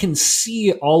I can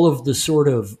see all of the sort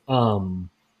of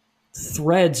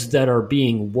threads that are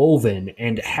being woven,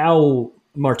 and how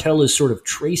Martel is sort of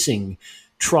tracing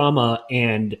trauma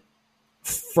and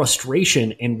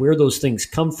frustration and where those things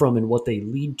come from and what they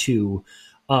lead to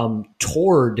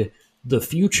toward the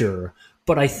future.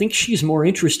 But I think she's more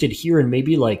interested here in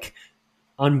maybe like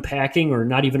unpacking, or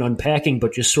not even unpacking,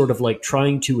 but just sort of like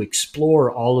trying to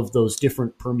explore all of those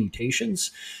different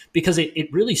permutations, because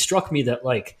it really struck me that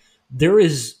like there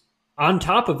is, on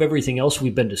top of everything else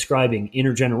we've been describing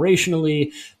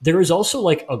intergenerationally, there is also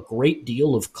like a great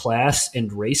deal of class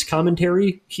and race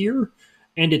commentary here.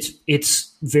 And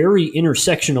it's very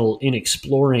intersectional in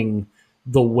exploring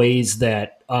the ways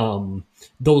that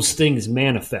those things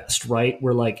manifest, right?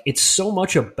 Where like it's so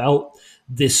much about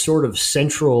this sort of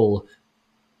central,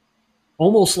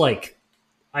 almost like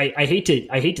I hate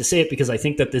to say it because I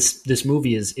think that this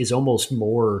movie is almost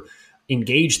more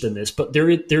engaged than this, but there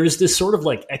is this sort of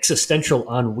like existential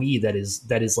ennui that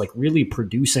is like really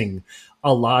producing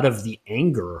a lot of the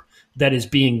anger that is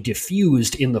being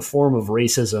diffused in the form of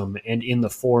racism and in the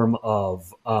form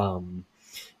of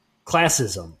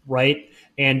classism, right?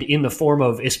 And in the form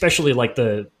of especially like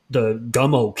the the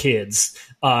Gummo kids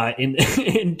in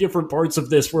in different parts of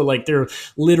this, where like they're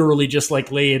literally just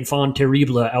like les enfants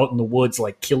terribles out in the woods,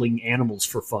 like killing animals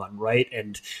for fun, right?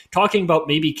 And talking about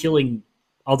maybe killing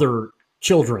other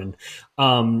children.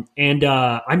 I'm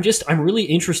really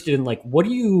interested in like,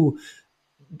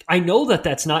 I know that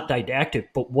that's not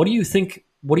didactic, but what do you think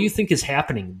is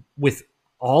happening with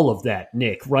all of that,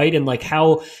 Nick, right? And like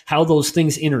how those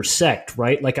things intersect,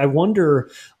 right? Like I wonder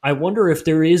if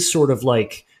there is sort of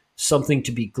like something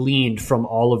to be gleaned from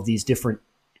all of these different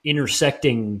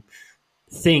intersecting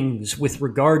things with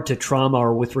regard to trauma,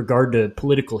 or with regard to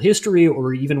political history,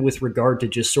 or even with regard to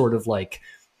just sort of like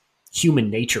human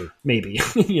nature, maybe.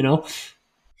 You know?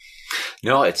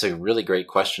 No, it's a really great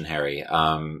question, Harry.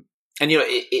 And you know,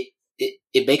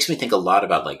 it makes me think a lot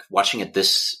about like watching it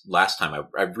this last time.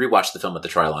 I rewatched the film at the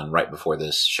Trial right before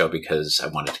this show because I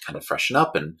wanted to kind of freshen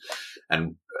up and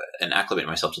acclimate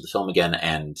myself to the film again.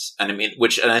 And I mean,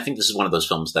 and I think this is one of those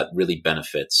films that really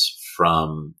benefits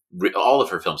from all of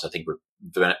her films. I think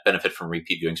benefit from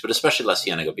repeat viewings, but especially La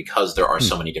Ciénaga, because there are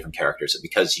so many different characters, and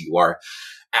because you are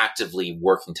actively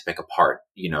working to pick apart,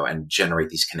 you know, and generate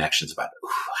these connections about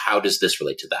how does this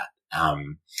relate to that.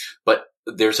 But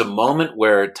there's a moment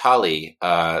where Tali,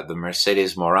 the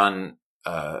Mercedes Moran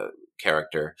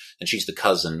character, and she's the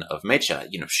cousin of Mecha,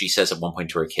 you know, she says at one point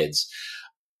to her kids,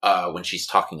 when she's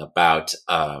talking about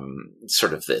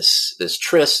sort of this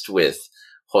tryst with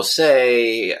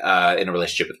Jose in a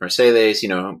relationship with Mercedes, you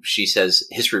know, she says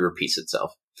history repeats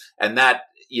itself. And that,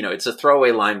 you know, it's a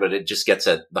throwaway line, but it just gets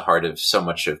at the heart of so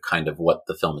much of kind of what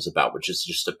the film is about, which is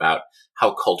just about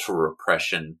how cultural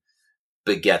repression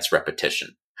begets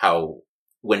repetition. How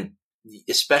when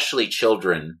especially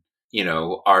children, you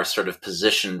know, are sort of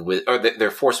positioned with, or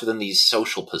they're forced within these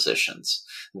social positions,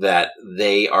 that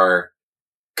they are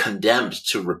condemned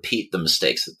to repeat the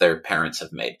mistakes that their parents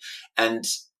have made. And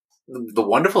the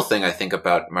wonderful thing I think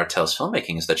about Martel's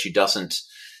filmmaking is that she doesn't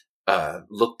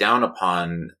look down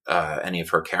upon any of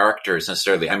her characters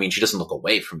necessarily. I mean, she doesn't look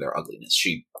away from their ugliness.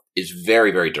 She is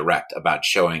very, very direct about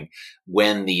showing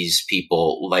when these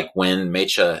people, like when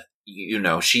Mecha, you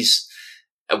know, she's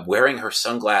wearing her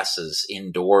sunglasses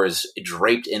indoors,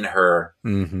 draped in her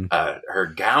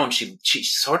her gown.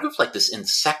 She's sort of like this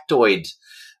insectoid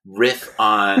riff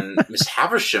on Miss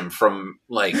Havisham from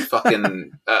like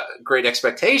fucking Great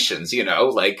Expectations, you know,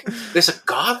 like there's a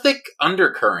gothic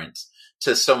undercurrent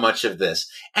to so much of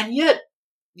this. And yet,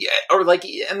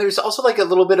 and there's also like a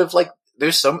little bit of like,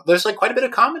 there's like quite a bit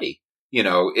of comedy, you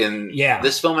know, in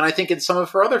this film. And I think in some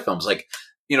of her other films, like,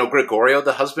 you know, Gregorio,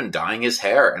 the husband, dyeing his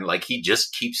hair, and like he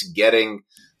just keeps getting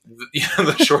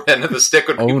the short end of the stick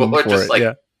when people are just like,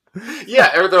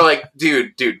 or they're like,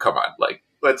 dude, come on, like,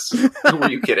 who are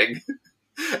you kidding?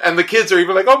 And the kids are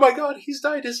even like, oh my God, he's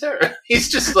dyed his hair. He's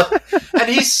just like, and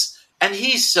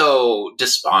he's so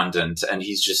despondent, and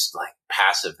he's just like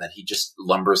passive that he just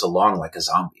lumbers along like a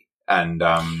zombie. And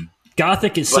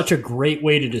Gothic is such a great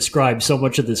way to describe so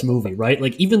much of this movie, right?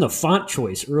 Like even the font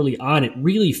choice early on, it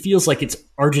really feels like it's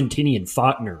Argentinian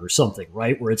Faulkner or something,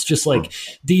 right? Where it's just like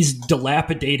these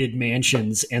dilapidated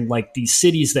mansions and like these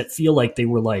cities that feel like they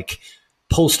were like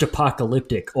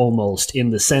post-apocalyptic almost, in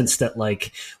the sense that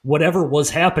like whatever was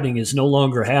happening is no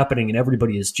longer happening and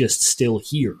everybody is just still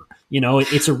here. You know,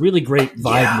 it's a really great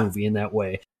vibe movie in that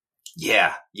way.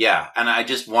 Yeah. And I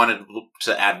just wanted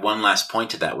to add one last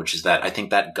point to that, which is that I think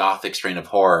that gothic strain of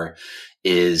horror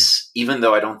is, even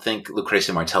though I don't think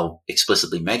Lucrecia Martel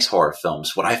explicitly makes horror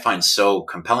films, what I find so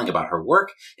compelling about her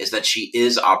work is that she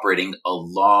is operating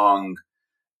along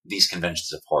these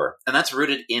conventions of horror. And that's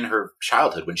rooted in her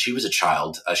childhood. When she was a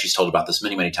child, she's told about this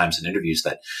many, many times in interviews,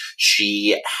 that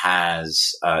she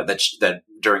has, that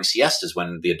during siestas,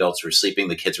 when the adults were sleeping,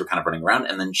 the kids were kind of running around.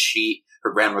 And then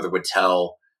her grandmother would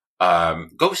tell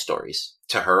ghost stories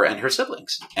to her and her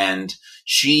siblings. And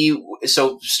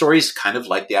so stories kind of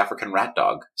like the African rat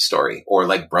dog story, or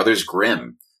like Brothers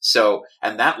Grimm.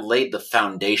 And that laid the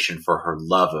foundation for her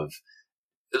love of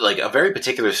like a very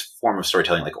particular form of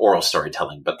storytelling, like oral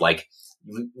storytelling. But like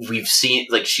we've seen,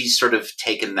 like she's sort of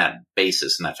taken that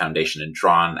basis and that foundation and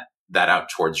drawn that out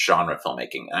towards genre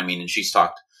filmmaking. I mean, and she's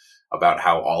talked about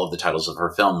how all of the titles of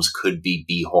her films could be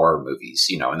B-horror movies,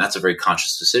 you know, and that's a very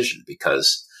conscious decision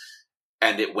because,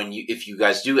 if you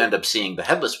guys do end up seeing The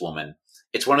Headless Woman,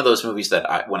 it's one of those movies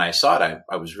that when I saw it,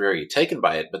 I was very taken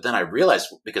by it. But then I realized,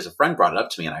 because a friend brought it up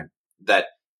to me, that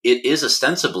it is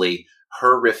ostensibly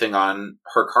her riffing on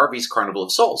her Harvey's Carnival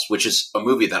of Souls, which is a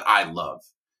movie that I love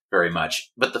very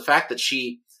much. But the fact that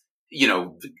she, you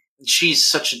know, she's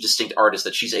such a distinct artist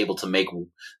that she's able to make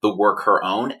the work her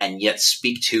own and yet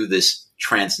speak to this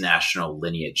transnational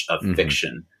lineage of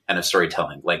fiction and of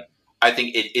storytelling. Like, I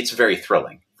think it's very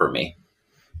thrilling for me.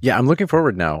 Yeah, I'm looking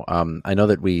forward now. I know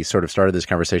that we sort of started this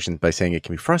conversation by saying it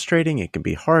can be frustrating, it can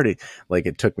be hard. It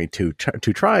took me two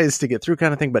tries to get through,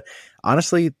 kind of thing. But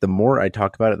honestly, the more I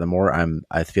talk about it, the more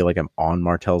I feel like I'm on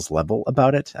Martell's level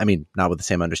about it. I mean, not with the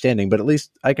same understanding, but at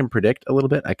least I can predict a little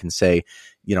bit. I can say,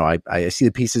 I see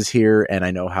the pieces here, and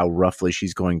I know how roughly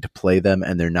she's going to play them,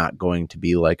 and they're not going to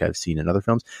be like I've seen in other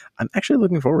films. I'm actually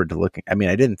looking forward to looking. I mean,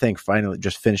 I didn't think finally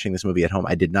just finishing this movie at home.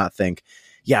 I did not think,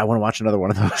 yeah, I want to watch another one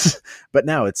of those. But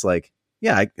now it's like,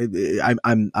 yeah,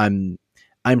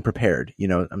 I'm prepared.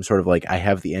 I'm sort of like, I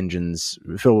have the engines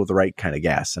filled with the right kind of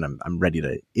gas, and I'm ready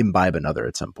to imbibe another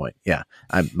at some point. Yeah,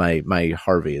 my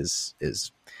Harvey is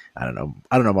I don't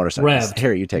know motorcycles. Revved.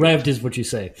 Harry, you take Revved it. is what you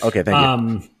say. Okay,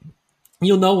 thank you.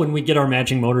 You'll know when we get our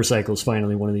matching motorcycles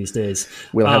finally one of these days.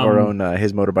 We'll have our own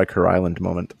his motorbike her island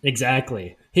moment.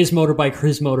 Exactly. His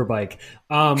motorbike.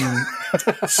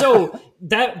 So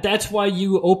that's why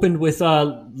you opened with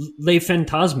Les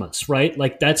Fantasmas, right?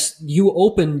 Like you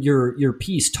open your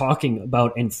piece talking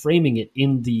about and framing it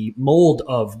in the mold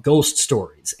of ghost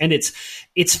stories. And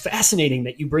it's fascinating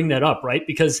that you bring that up, right?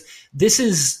 Because this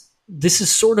is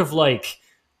sort of like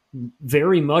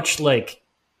very much like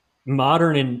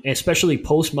modern and especially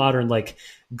postmodern, like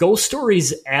ghost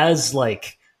stories as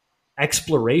like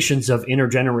explorations of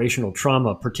intergenerational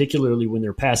trauma, particularly when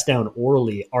they're passed down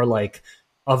orally, are like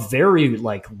a very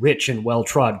like rich and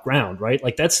well-trod ground, right?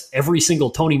 Like that's every single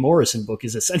Toni Morrison book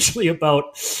is essentially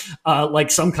about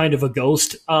like some kind of a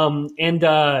ghost.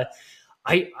 I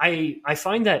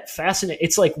find that fascinating.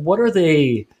 It's like, what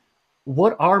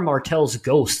are Martell's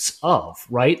ghosts of,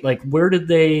 right? Like where did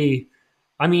they,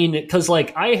 I mean, because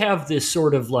like I have this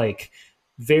sort of like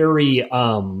very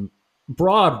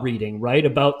broad reading, right,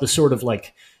 about the sort of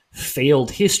like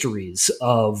failed histories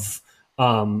of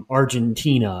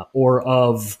Argentina or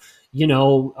of,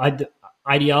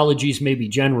 ideologies maybe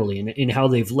generally in how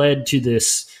they've led to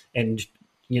this and,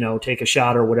 take a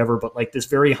shot or whatever, but like this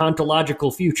very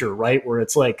hauntological future, right, where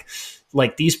it's like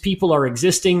these people are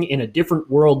existing in a different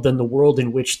world than the world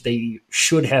in which they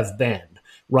should have been.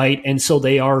 Right. And so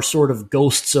they are sort of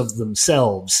ghosts of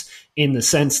themselves in the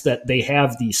sense that they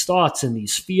have these thoughts and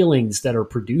these feelings that are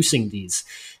producing these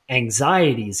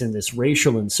anxieties and this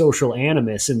racial and social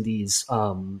animus and these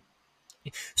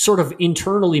sort of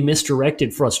internally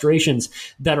misdirected frustrations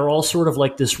that are all sort of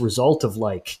like this result of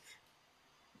like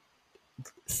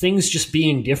things just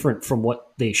being different from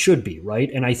what they should be.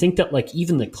 Right. And I think that like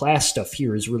even the class stuff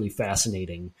here is really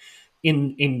fascinating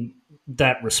in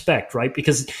that respect, right?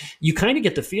 Because you kind of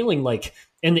get the feeling like,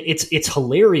 and it's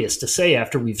hilarious to say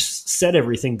after we've said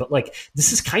everything, but like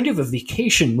this is kind of a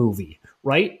vacation movie,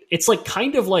 right? It's like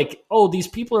kind of like, oh, these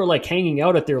people are like hanging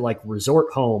out at their like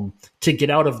resort home to get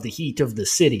out of the heat of the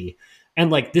city. And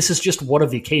like this is just what a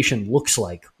vacation looks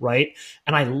like, right?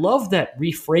 And I love that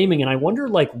reframing, and I wonder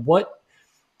like what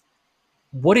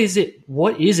is it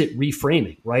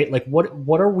reframing, right? Like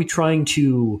what are we trying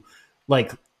to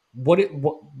like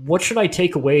what should I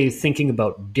take away thinking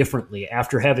about differently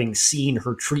after having seen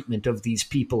her treatment of these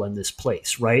people in this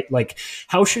place, right? Like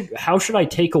how should I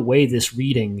take away this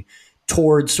reading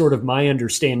towards sort of my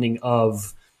understanding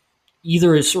of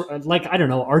either sort of like, I don't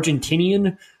know,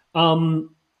 Argentinian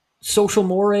social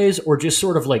mores or just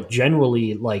sort of like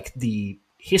generally like the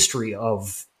history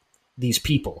of these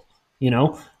people,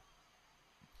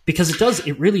 because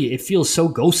it feels so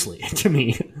ghostly to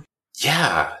me.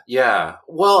 Yeah.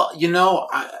 Well,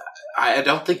 I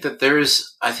don't think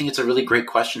that I think it's a really great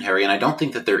question, Harry, and I don't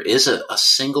think that there is a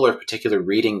single or particular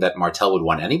reading that Martell would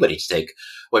want anybody to take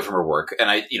away from her work.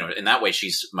 And in that way,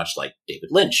 she's much like David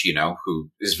Lynch,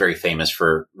 who is very famous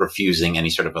for refusing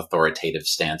any sort of authoritative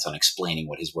stance on explaining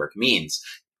what his work means.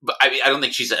 But I don't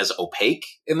think she's as opaque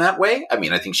in that way. I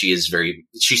mean, I think she's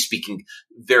speaking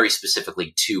very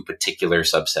specifically to particular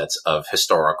subsets of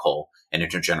historical and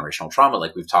intergenerational trauma,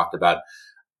 like we've talked about.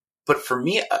 But for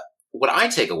me, what I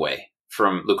take away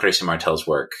from Lucrezia Martell's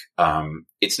work,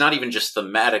 it's not even just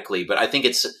thematically, but I think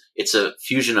it's a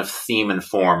fusion of theme and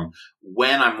form.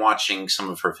 When I'm watching some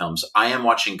of her films, I am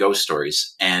watching ghost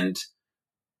stories, and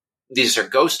these are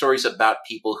ghost stories about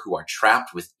people who are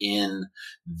trapped within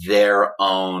their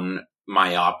own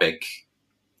myopic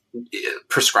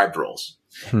prescribed roles.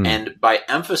 And by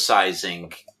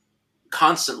emphasizing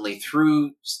constantly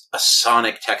through a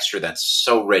sonic texture that's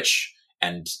so rich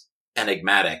and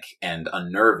enigmatic and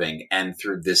unnerving, and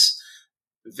through this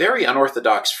very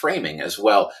unorthodox framing as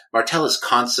well, Martell is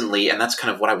constantly, and that's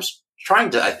kind of what I was trying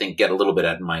to, I think, get a little bit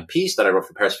at in my piece that I wrote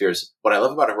for Perispheres. What I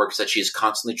love about her work is that she is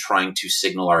constantly trying to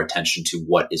signal our attention to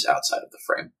what is outside of the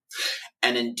frame.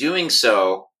 And in doing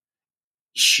so,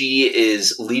 she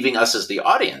is leaving us as the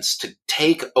audience to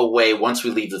take away, once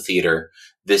we leave the theater,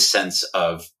 this sense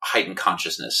of heightened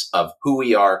consciousness of who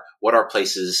we are, what our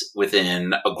place is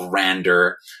within a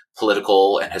grander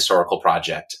political and historical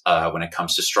project when it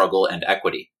comes to struggle and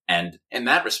equity. And in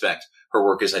that respect, her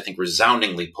work is, I think,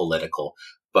 resoundingly political,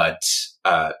 but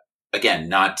again,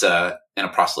 not in a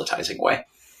proselytizing way.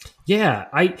 Yeah,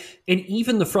 and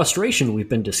even the frustration we've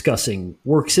been discussing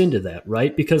works into that,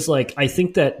 right? Because like I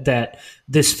think that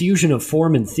this fusion of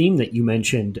form and theme that you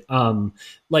mentioned,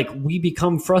 like we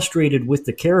become frustrated with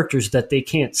the characters that they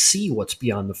can't see what's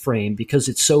beyond the frame because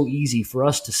it's so easy for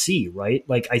us to see, right?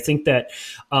 Like I think that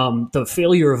the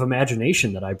failure of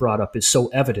imagination that I brought up is so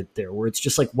evident there, where it's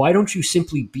just like, why don't you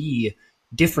simply be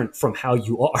different from how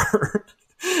you are?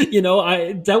 You know,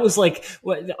 that was like,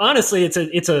 honestly,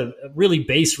 it's a really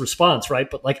base response, right?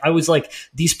 But like, I was like,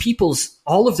 these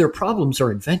all of their problems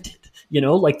are invented, you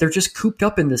know, like they're just cooped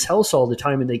up in this house all the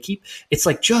time and it's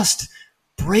like, just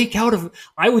break out of,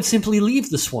 I would simply leave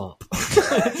the swamp,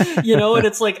 you know? And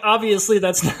it's like, obviously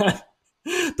that's not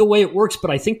the way it works,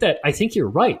 but I think you're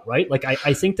right? Like,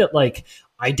 I think that like,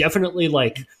 I definitely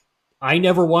like, I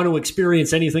never want to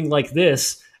experience anything like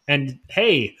this. And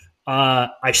hey,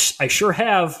 I sure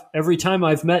have every time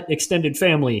I've met extended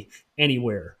family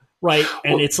anywhere. Right.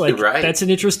 And it's like, that's an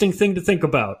interesting thing to think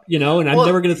about, you know, and I'm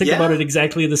never going to think about it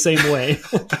exactly the same way.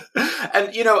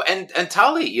 And, you know, and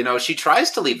Tali, you know, she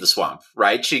tries to leave the swamp,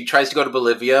 right? She tries to go to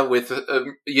Bolivia with,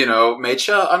 you know,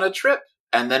 Mecha on a trip.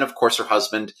 And then, of course, her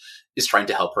husband is trying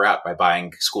to help her out by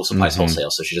buying school supplies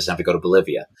wholesale so she doesn't have to go to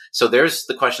Bolivia. So there's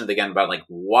the question again about like,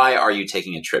 why are you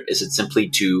taking a trip? Is it simply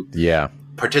to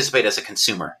participate as a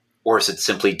consumer? Or is it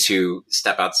simply to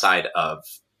step outside of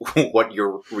what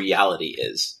your reality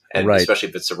is? And especially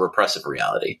if it's a repressive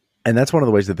reality. And that's one of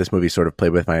the ways that this movie sort of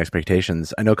played with my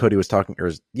expectations. I know Cody was talking,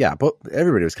 but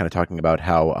everybody was kind of talking about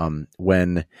how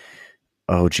when,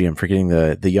 I'm forgetting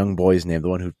the young boy's name, the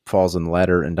one who falls on the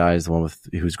ladder and dies, the one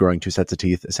who's growing two sets of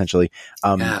teeth, essentially.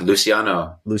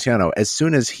 Luciano. As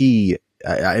soon as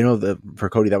I know that for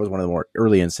Cody, that was one of the more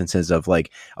early instances of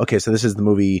like, okay, so this is the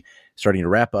movie starting to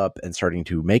wrap up and starting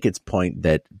to make its point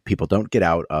that people don't get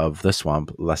out of the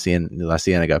swamp, La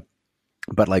Ciénaga.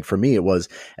 But like for me, it was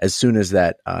as soon as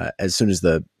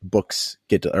the books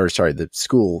the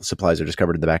school supplies are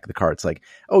discovered in the back of the car, it's like,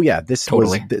 oh yeah, this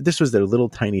was their little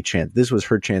tiny chance. This was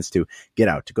her chance to get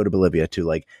out, to go to Bolivia, to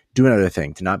like do another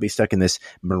thing, to not be stuck in this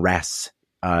morass.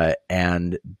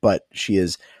 But she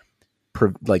is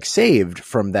saved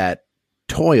from that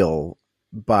toil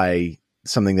by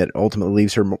something that ultimately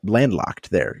leaves her landlocked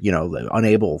there, you know,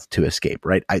 unable to escape.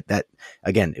 Right.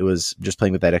 It was just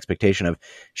playing with that expectation of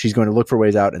she's going to look for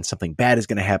ways out and something bad is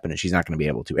going to happen and she's not going to be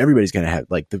able to. Everybody's going to have,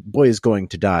 like, the boy is going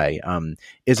to die.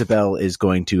 Isabel is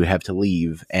going to have to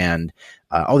leave, and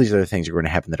all these other things are going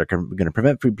to happen that are going to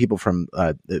prevent people from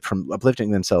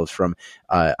uplifting themselves from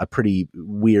a pretty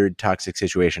weird, toxic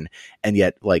situation. And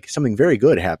yet, like, something very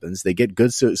good happens. They get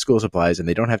good school supplies and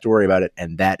they don't have to worry about it.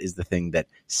 And that is the thing that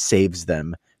saves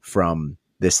them from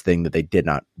this thing that they did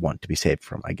not want to be saved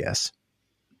from, I guess.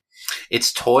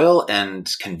 It's toil and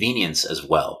convenience as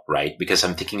well, right? Because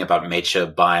I'm thinking about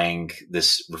Mecha buying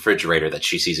this refrigerator that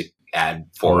she sees an ad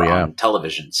for on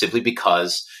television simply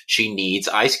because she needs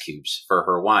ice cubes for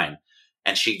her wine.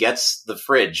 And she gets the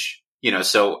fridge, you know,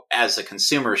 so as a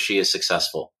consumer, she is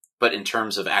successful. But in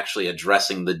terms of actually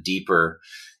addressing the deeper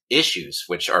issues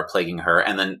which are plaguing her,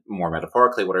 and then more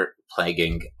metaphorically, what are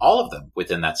plaguing all of them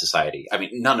within that society, I mean,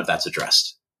 none of that's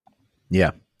addressed.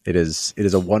 Yeah, it is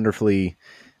a wonderfully...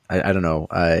 I don't know.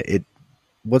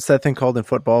 What's that thing called in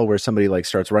football where somebody like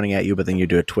starts running at you, but then you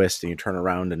do a twist and you turn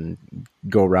around and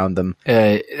go around them?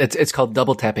 It's called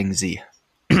double tapping Z.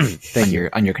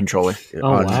 on your controller.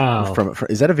 Wow!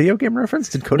 Is that a video game reference?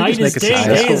 Did Cody night just make a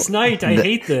day is night? I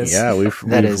hate this. Yeah, we've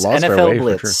is lost NFL our way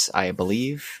Blitz, for sure. I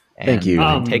believe. Thank you.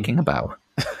 I'm taking a bow.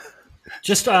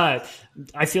 Just, I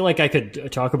feel like I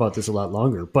could talk about this a lot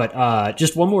longer, but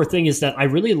just one more thing is that I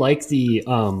really like the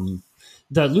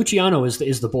Luciano is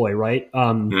the boy, right?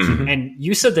 And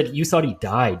you said that you thought he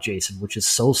died, Jason, which is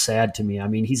so sad to me. I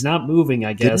mean, he's not moving,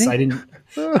 I guess. I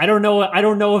don't know. I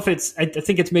don't know if I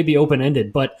think it's maybe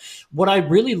open-ended, but what I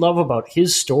really love about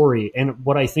his story and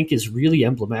what I think is really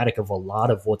emblematic of a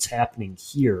lot of what's happening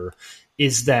here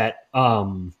is that,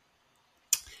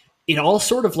 it all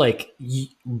sort of like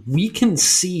we can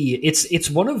see it's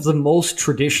one of the most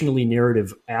traditionally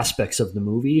narrative aspects of the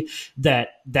movie that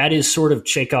is sort of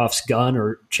Chekhov's gun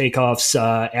or Chekhov's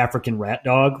African rat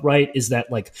dog, right? Is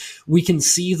that like we can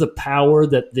see the power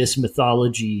that this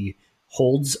mythology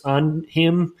holds on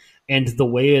him and the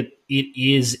way it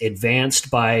is advanced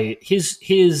by his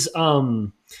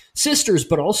sisters,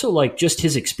 but also like just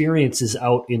his experiences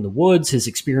out in the woods, his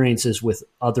experiences with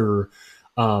other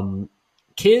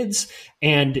kids,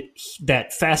 and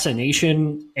that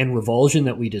fascination and revulsion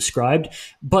that we described.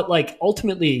 But like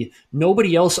ultimately,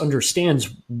 nobody else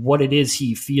understands what it is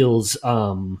he feels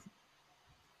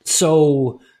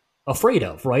so afraid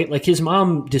of, right? Like his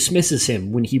mom dismisses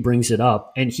him when he brings it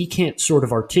up, and he can't sort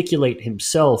of articulate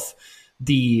himself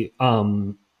the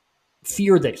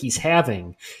fear that he's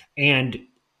having. And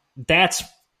that's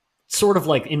sort of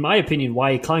like, in my opinion,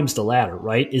 why he climbs the ladder,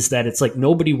 right? Is that it's like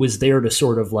nobody was there to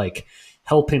sort of like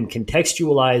help him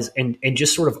contextualize and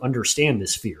just sort of understand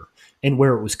this fear and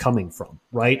where it was coming from,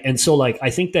 right? And so like,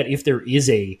 I think that if there is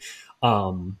a,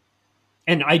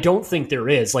 and I don't think there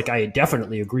is, like, I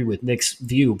definitely agree with Nick's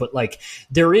view, but like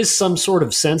there is some sort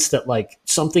of sense that like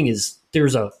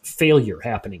there's a failure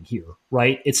happening here,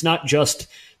 right? It's not just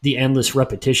the endless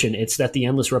repetition. It's that the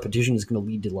endless repetition is going to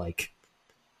lead to like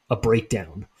a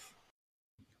breakdown.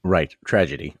 Right.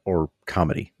 Tragedy or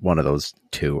comedy. One of those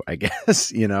two, I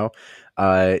guess,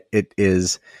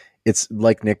 it's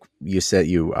like Nick, you said,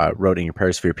 you wrote in your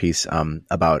Perisphere piece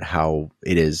about how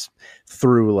it is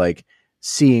through like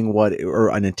seeing or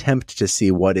an attempt to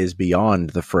see what is beyond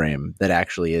the frame that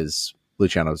actually is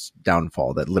Luciano's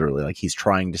downfall, that literally like he's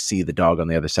trying to see the dog on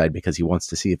the other side because he wants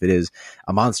to see if it is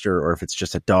a monster or if it's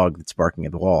just a dog that's barking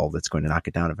at the wall that's going to knock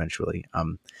it down eventually. A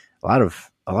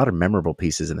lot of memorable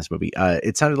pieces in this movie.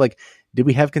 It sounded like, did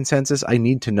we have consensus? I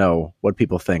need to know what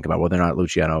people think about whether or not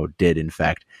Luciano did in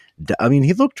fact. I mean,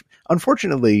 he looked,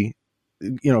 unfortunately,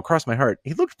 cross my heart,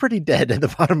 he looked pretty dead at the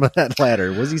bottom of that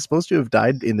ladder. Was he supposed to have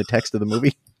died in the text of the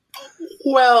movie?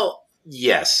 Well,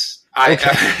 yes. I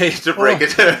hate to break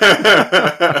it.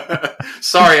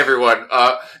 Sorry, everyone.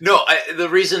 The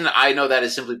reason I know that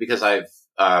is simply because I've,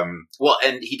 and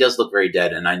he does look very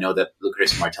dead, and I know that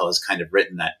Lucrezia Martel has kind of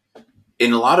written that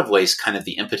in a lot of ways, kind of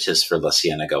the impetus for La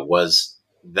Ciénaga was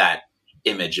that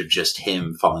image of just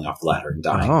him falling off the ladder and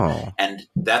dying. Oh. And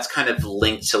that's kind of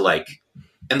linked to like,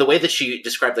 and the way that she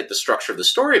described like the structure of the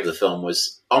story of the film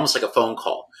was almost like a phone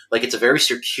call. Like it's a very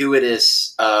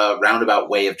circuitous, roundabout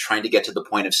way of trying to get to the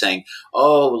point of saying,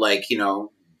 oh, like,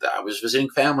 I was visiting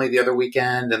family the other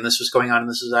weekend and this was going on and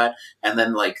this is that. And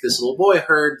then like this little boy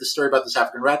heard the story about this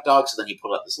African rat dog. So then he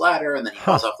pulled out this ladder and then he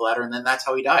falls off the ladder and then that's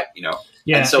how he died,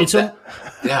 Yeah. And so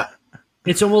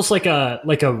it's almost like a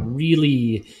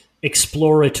really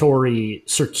exploratory,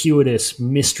 circuitous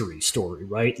mystery story,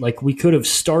 right? Like we could have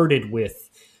started with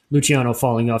Luciano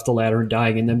falling off the ladder and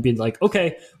dying and then being like,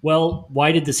 okay, well,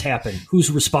 why did this happen?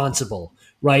 Who's responsible?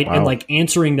 Right. Wow. And like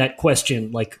answering that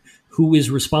question, like, who is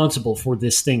responsible for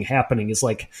this thing happening is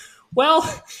like, well,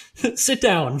 sit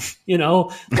down,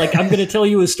 like I'm going to tell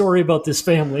you a story about this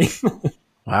family.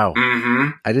 Wow.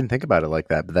 Mm-hmm. I didn't think about it like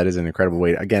that, but that is an incredible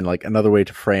way. Again, like another way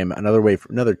to frame,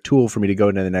 another tool for me to go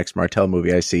into the next Martel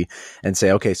movie I see and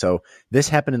say, okay, so this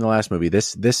happened in the last movie.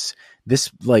 This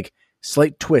like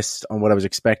slight twist on what I was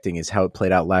expecting is how it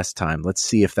played out last time. Let's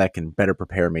see if that can better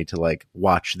prepare me to like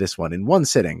watch this one in one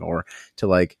sitting or to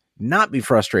like not be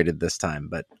frustrated this time,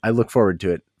 but I look forward to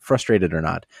it, frustrated or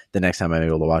not, the next time I'm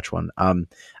able to watch one. I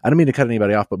don't mean to cut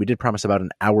anybody off, but we did promise about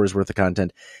an hour's worth of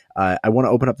content. I want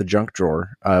to open up the junk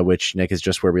drawer, which, Nick, is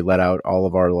just where we let out all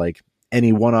of our like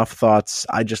any one-off thoughts.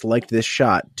 I just liked this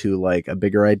shot to like a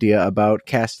bigger idea about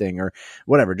casting or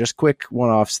whatever, just quick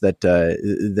one-offs that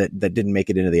didn't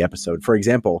make it into the episode. For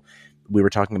example, we were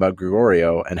talking about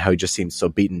Gregorio and how he just seems so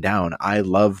beaten down. I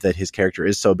love that his character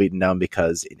is so beaten down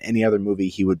because in any other movie,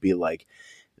 he would be like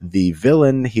the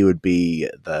villain. He would be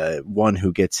the one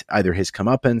who gets either his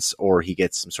comeuppance or he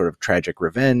gets some sort of tragic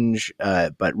revenge.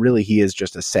 But really, he is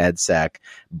just a sad sack,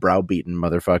 browbeaten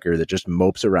motherfucker that just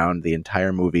mopes around the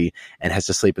entire movie and has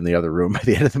to sleep in the other room by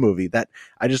the end of the movie. That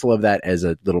I just love that as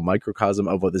a little microcosm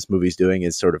of what this movie's doing,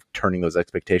 is sort of turning those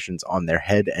expectations on their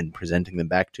head and presenting them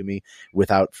back to me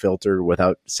without filter,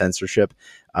 without censorship.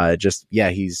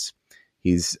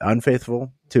 He's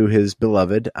unfaithful to his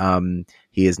beloved.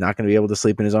 He is not going to be able to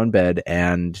sleep in his own bed,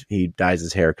 and he dyes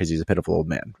his hair because he's a pitiful old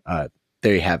man.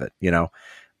 There you have it.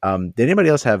 Did anybody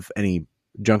else have any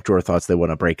junk drawer thoughts they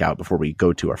want to break out before we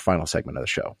go to our final segment of the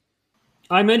show?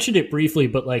 I mentioned it briefly,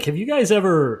 but like, have you guys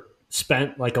ever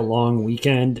spent like a long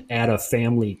weekend at a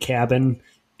family cabin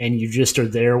and you just are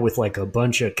there with like a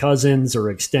bunch of cousins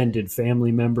or extended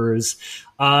family members?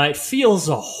 It feels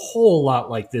a whole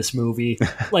lot like this movie.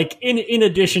 Like in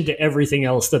addition to everything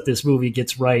else that this movie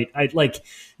gets right,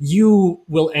 you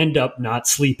will end up not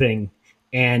sleeping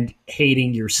and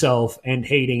hating yourself and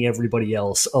hating everybody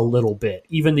else a little bit,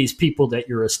 even these people that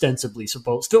you're ostensibly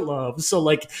supposed to love. So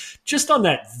like just on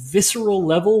that visceral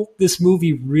level, this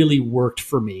movie really worked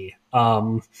for me.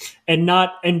 And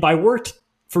by worked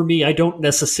for me, I don't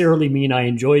necessarily mean I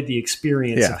enjoyed the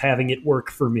experience of having it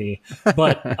work for me,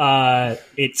 but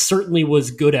it certainly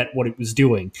was good at what it was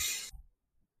doing.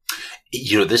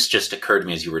 This just occurred to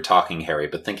me as you were talking, Harry,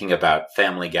 but thinking about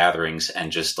family gatherings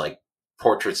and just like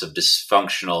portraits of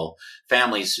dysfunctional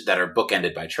families that are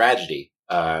bookended by tragedy,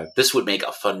 this would make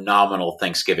a phenomenal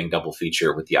Thanksgiving double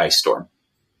feature with the ice storm,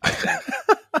 I think.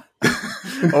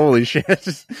 Holy shit.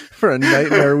 For a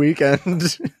nightmare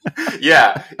weekend.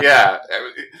 Yeah.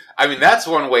 I mean, that's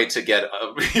one way to get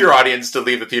your audience to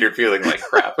leave the theater feeling like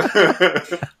crap.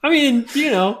 I mean,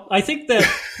 I think that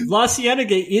La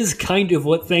Ciénaga is kind of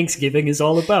what Thanksgiving is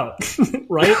all about,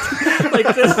 right? Like,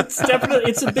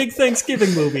 it's a big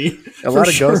Thanksgiving movie. A lot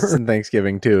of ghosts in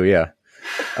Thanksgiving, too, yeah.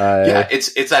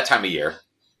 It's that time of year.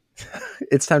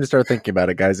 It's time to start thinking about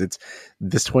it, guys. It's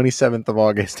this 27th of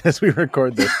August as we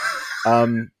record this.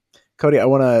 Cody, I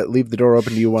want to leave the door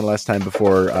open to you one last time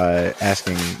before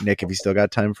asking Nick if he's still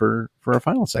got time for our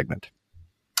final segment.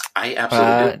 I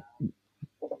absolutely do.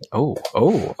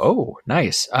 Oh,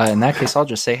 nice. In that case, I'll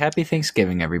just say Happy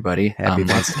Thanksgiving, everybody. Happy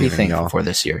Thanksgiving, lots to be thankful y'all. for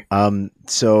this year.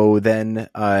 So then,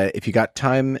 if you got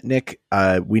time, Nick,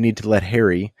 we need to let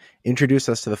Harry introduce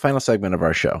us to the final segment of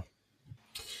our show.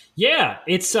 Yeah,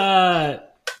 it's I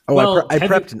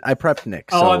prepped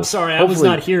Nick. So I'm sorry, I was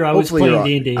not here. I was playing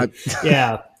D&D.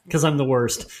 Yeah, because I'm the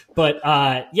worst. But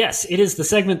yes, it is the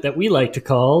segment that we like to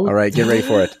call. All right, get ready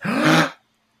for it.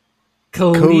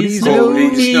 Cody's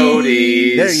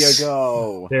Noties. There you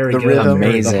go. Very the good. rhythm,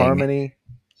 Amazing. the harmony.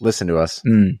 Listen to us.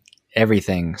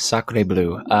 Everything. Sacre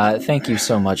bleu. Thank you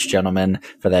so much, gentlemen,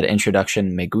 for that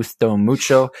introduction. Me gusto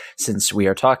mucho. Since we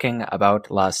are talking about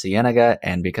La Ciénaga,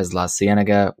 and because La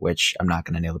Ciénaga, which I'm not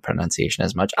going to nail the pronunciation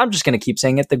as much, I'm just going to keep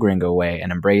saying it the gringo way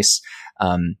and embrace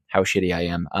how shitty I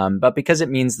am. But because it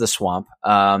means the swamp,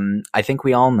 I think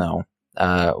we all know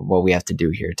what we have to do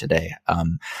here today.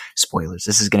 Spoilers.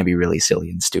 This is going to be really silly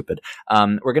and stupid.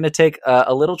 We're going to take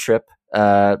a little trip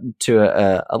to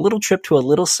a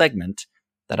little segment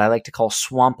that I like to call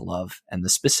Swamp Love, and the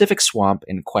specific swamp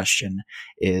in question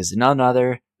is none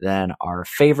other than our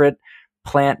favorite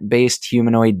plant-based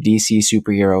humanoid DC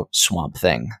superhero, Swamp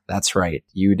Thing. That's right.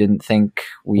 You didn't think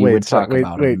we would talk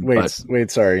about him. Wait,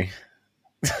 sorry.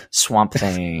 Swamp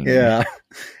Thing. Yeah.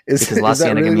 Because La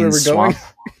Ciénaga really means swamp.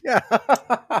 Yeah.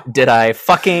 Did I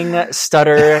fucking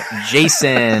stutter,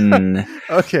 Jason?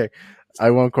 Okay.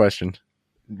 I won't question.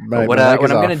 What I'm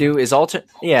going to do is alter.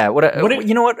 Yeah.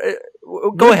 You know what?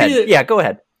 Go ahead. Go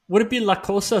ahead. Would it be La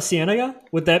Cosa Ciénaga?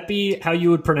 Would that be how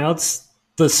you would pronounce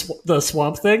the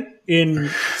swamp thing in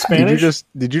Spanish?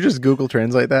 Did you just Google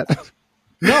Translate that?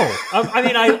 No. I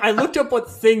mean, I looked up what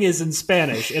thing is in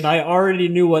Spanish, and I already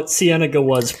knew what Ciénaga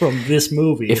was from this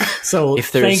movie.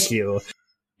 Thank you.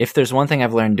 If there's one thing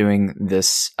I've learned doing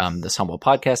this humble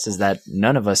podcast is that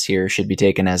none of us here should be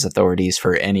taken as authorities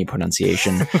for any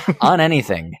pronunciation on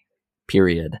anything.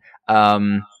 Period.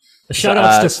 Shout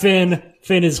outs to Finn.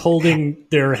 Finn is holding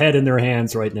their head in their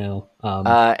hands right now.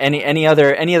 Any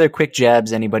other quick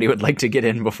jabs anybody would like to get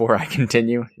in before I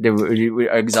continue? We're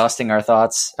exhausting our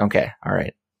thoughts. Okay. All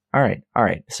right.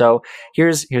 So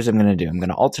here's what I'm going to do. I'm going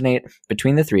to alternate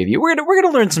between the three of you. We're going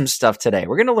to learn some stuff today.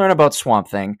 We're going to learn about Swamp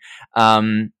Thing.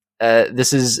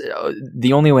 This is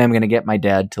the only way I'm going to get my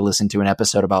dad to listen to an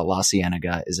episode about La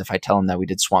Ciénaga is if I tell him that we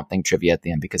did Swamp Thing trivia at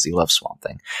the end because he loves Swamp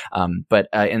Thing. But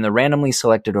in the randomly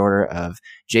selected order of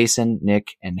Jason,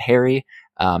 Nick, and Harry,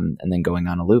 and then going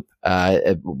on a loop,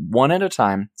 one at a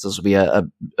time. So this will be a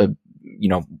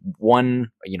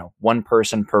one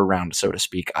person per round, so to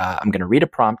speak. I'm going to read a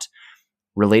prompt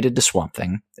related to Swamp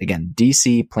Thing. Again,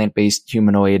 DC plant-based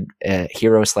humanoid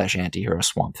hero / anti-hero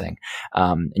Swamp Thing.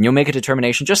 And you'll make a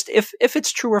determination just if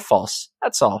it's true or false.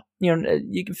 That's all. You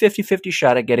can 50-50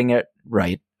 shot at getting it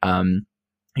right.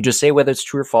 You just say whether it's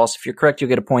true or false. If you're correct, you'll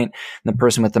get a point. And the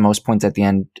person with the most points at the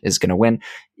end is going to win.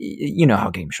 You know how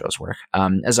game shows work.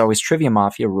 As always, Trivia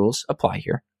Mafia rules apply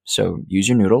here. So use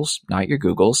your noodles, not your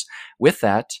Googles. With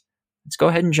that, let's go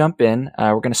ahead and jump in.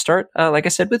 We're going to start, like I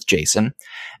said, with Jason.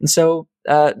 And so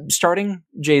starting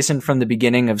Jason from the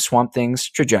beginning of Swamp Thing's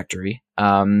trajectory,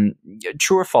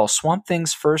 true or false, Swamp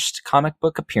Thing's first comic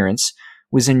book appearance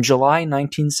was in July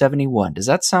 1971. Does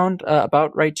that sound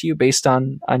about right to you based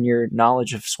on your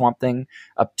knowledge of Swamp Thing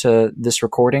up to this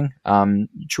recording?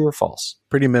 True or false?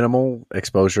 Pretty minimal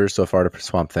exposure so far to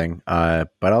Swamp Thing, but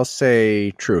I'll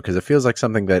say true because it feels like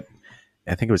something that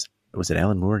I think it was it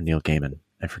Alan Moore or Neil Gaiman?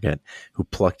 I forget who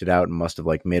plucked it out and must have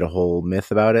like made a whole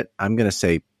myth about it. I'm going to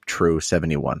say true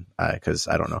 71 because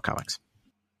I don't know comics.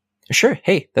 Sure.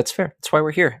 Hey, that's fair. That's why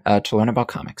we're here, to learn about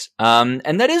comics.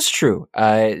 And that is true.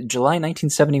 July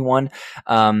 1971,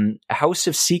 House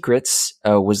of Secrets,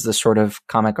 was the sort of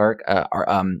comic arc,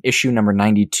 issue number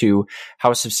 92.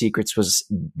 House of Secrets was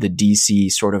the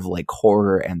DC sort of like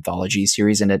horror anthology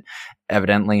series, and it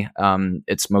evidently,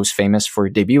 it's most famous for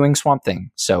debuting Swamp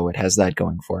Thing. So it has that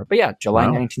going for it. But yeah, July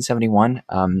 1971,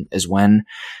 is when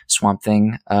Swamp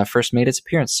Thing, first made its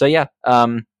appearance. So yeah,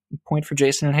 point for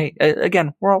Jason. And hey,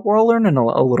 again, we're all learning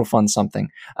a little fun something.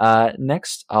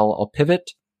 Next, I'll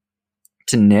pivot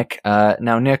to Nick.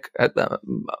 Now, Nick,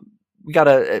 we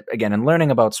gotta, again, in learning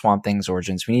about Swamp Thing's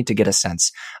origins, we need to get a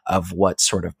sense of what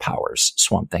sort of powers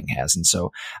Swamp Thing has. And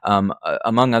so,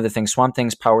 among other things, Swamp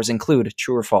Thing's powers include,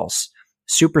 true or false,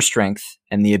 super strength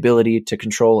and the ability to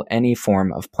control any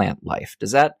form of plant life.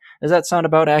 Does that sound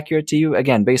about accurate to you?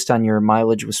 Again, based on your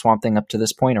mileage with Swamp Thing up to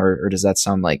this point, or does that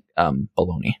sound like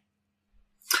baloney?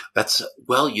 That's,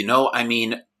 well, I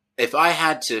mean, if I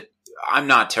had to, I'm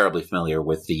not terribly familiar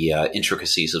with the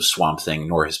intricacies of Swamp Thing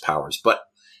nor his powers, but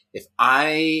if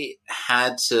I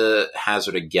had to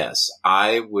hazard a guess,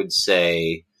 I would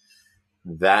say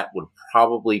that would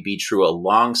probably be true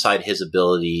alongside his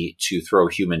ability to throw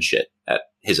human shit at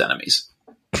his enemies.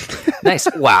 Nice.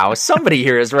 Wow. Somebody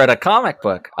here has read a comic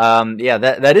book. Yeah,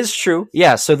 that is true.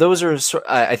 Yeah. So those are,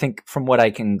 I think from what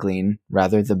I can glean,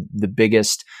 rather the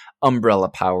biggest umbrella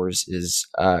powers is,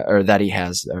 or that he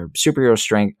has, super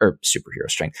strength,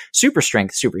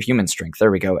 superhuman strength. There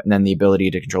we go. And then the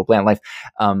ability to control plant life.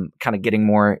 Kind of getting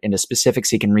more into specifics,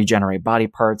 he can regenerate body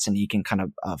parts, and he can kind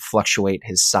of fluctuate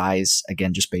his size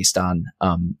again, just based on,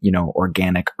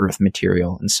 organic earth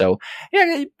material. And so,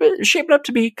 yeah, shaped up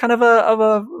to be kind of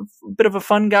a bit of a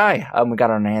fun guy. We got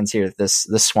on our hands here, this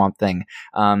Swamp Thing.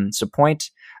 So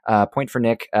point for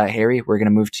Nick. Harry, we're going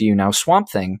to move to you now. Swamp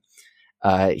Thing.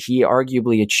 He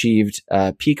arguably achieved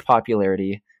peak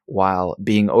popularity while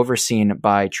being overseen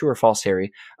by, true or false,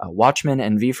 Harry, Watchmen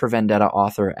and V for Vendetta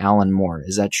author Alan Moore.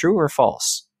 Is that true or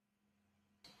false?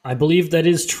 I believe that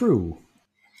is true.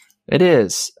 It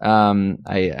is.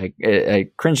 I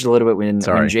cringed a little bit when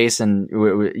Jason,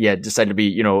 decided to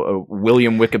be,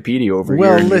 William Wikipedia over here.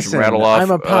 Well, listen, rattle off, I'm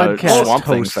a podcast Swamp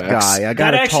Thing host facts. guy. I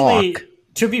gotta talk.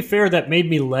 To be fair, that made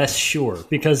me less sure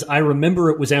because I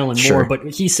remember it was Alan Moore,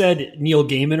 but he said Neil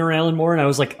Gaiman or Alan Moore, and I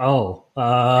was like, maybe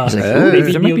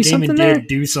Neil Gaiman did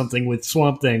do something with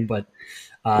Swamp Thing, but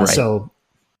right. So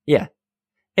yeah.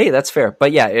 Hey, that's fair.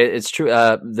 But yeah, it's true.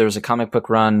 There was a comic book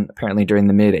run apparently during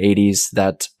the mid 80s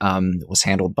that was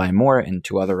handled by Moore and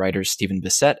two other writers, Stephen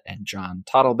Bissett and John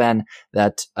Totleben,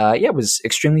 that was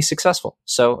extremely successful.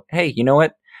 So hey, you know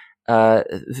what? We're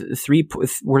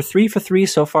 3 for 3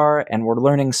 so far, and we're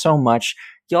learning so much.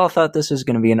 Y'all thought this was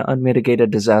going to be an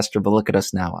unmitigated disaster, but look at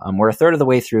us now. We're a third of the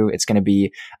way through. It's going to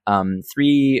be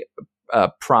 3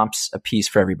 prompts a piece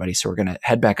for everybody. So we're going to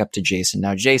head back up to Jason.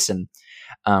 Now, Jason,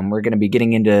 we're going to be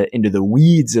getting into the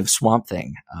weeds of Swamp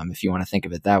Thing, if you want to think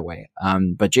of it that way.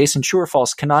 But Jason, true or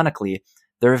false, canonically,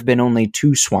 there have been only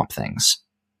 2 Swamp Things.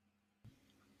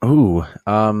 Ooh,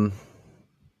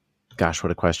 gosh,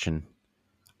 what a question.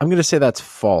 I'm going to say that's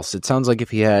false. It sounds like if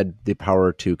he had the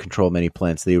power to control many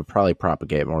plants, they would probably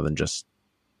propagate more than just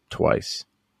twice.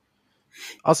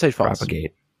 I'll say false.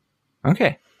 Propagate.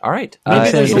 Okay. All right.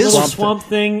 Maybe there's a little Swamp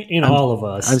Thing in all of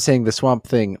us. I'm saying the Swamp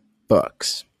Thing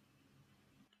books.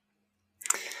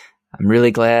 I'm really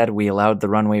glad we allowed the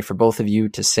runway for both of you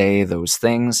to say those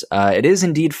things. It is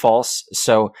indeed false.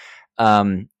 So,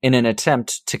 in an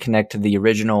attempt to connect to the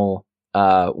original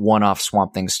one-off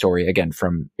Swamp Thing story, again,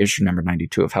 from issue number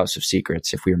 92 of House of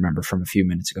Secrets, if we remember from a few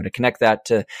minutes ago, to connect that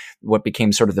to what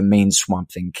became sort of the main Swamp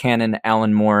Thing canon,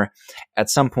 Alan Moore, at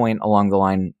some point along the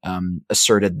line,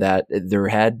 asserted that there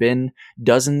had been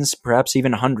dozens, perhaps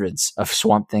even hundreds of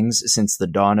Swamp Things since the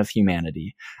dawn of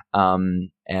humanity.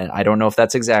 And I don't know if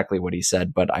that's exactly what he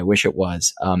said, but I wish it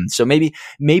was. So maybe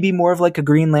more of like a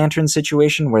Green Lantern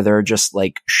situation where there are just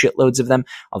like shitloads of them.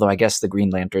 Although I guess the Green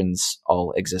Lanterns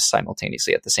all exist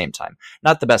simultaneously at the same time.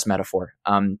 Not the best metaphor.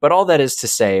 But all that is to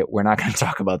say, we're not going to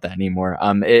talk about that anymore.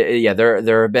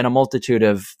 There have been a multitude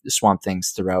of Swamp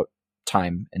Things throughout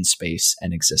time and space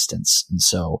and existence. And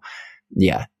so,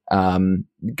 yeah.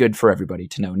 Good for everybody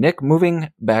to know. Nick, moving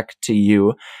back to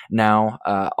you now,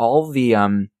 all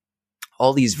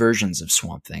these versions of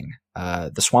Swamp Thing,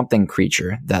 the Swamp Thing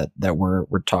creature that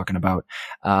we're talking about,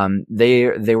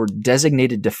 they were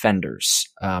designated defenders.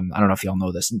 I don't know if y'all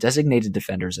know this, designated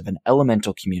defenders of an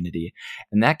elemental community.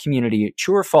 And that community,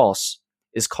 true or false,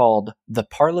 is called the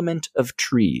Parliament of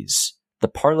Trees. the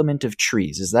Parliament of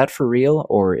Trees. Is that for real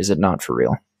or is it not for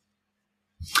real?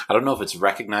 I don't know if it's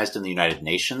recognized in the United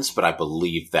Nations, but I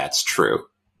believe that's true.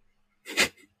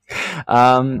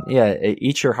 Yeah,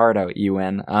 eat your heart out,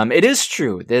 UN. It is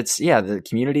true. It's the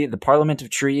community, the Parliament of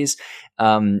Trees.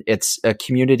 It's a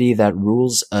community that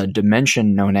rules a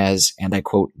dimension known as, and I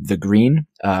quote, the green,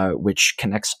 which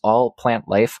connects all plant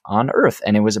life on Earth.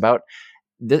 And it was about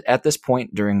at this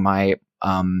point during my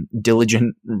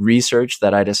diligent research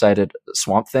that I decided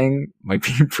Swamp Thing might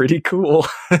be pretty cool.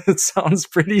 It sounds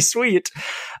pretty sweet.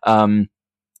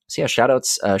 So yeah, shout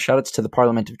outs to the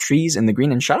Parliament of Trees and the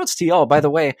Green, and shout outs to y'all. By the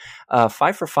way,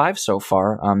 5 for 5 so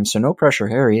far. So no pressure,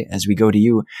 Harry, as we go to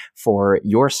you for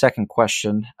your second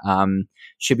question.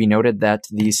 Should be noted that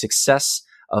the success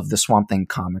of the Swamp Thing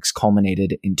comics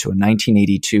culminated into a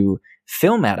 1982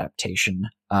 film adaptation,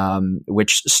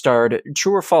 which starred,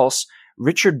 true or false,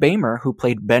 Richard Beymer, who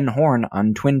played Ben Horne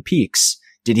on Twin Peaks.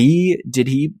 Did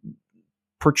he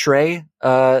portray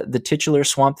the titular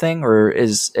Swamp Thing, or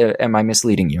am I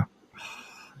misleading you?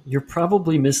 You're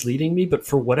probably misleading me, but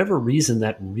for whatever reason,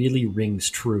 that really rings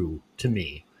true to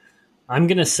me. I'm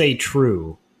going to say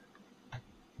true.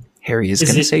 Harry is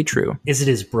going to say true. Is it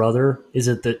his brother? Is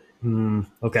it the...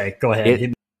 okay, go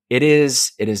ahead. It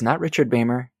is not Richard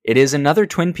Beymer. It is another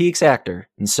Twin Peaks actor.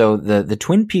 And so the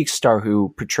Twin Peaks star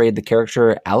who portrayed the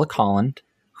character Alec Holland,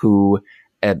 who...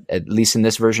 At least in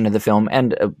this version of the film,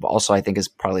 and also I think is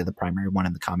probably the primary one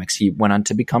in the comics, he went on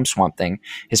to become Swamp Thing,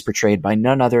 is portrayed by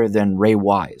none other than Ray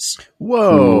Wise.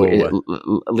 Whoa.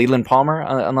 Leland Palmer,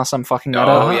 unless I'm fucking that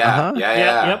up. Oh, yeah.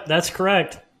 Yep, that's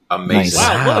correct. Amazing.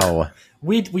 Nice. Wow.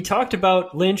 Look, we talked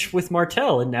about Lynch with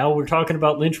Martel, and now we're talking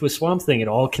about Lynch with Swamp Thing. It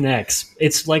all connects.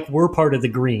 It's like we're part of the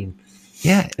green.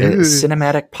 Yeah,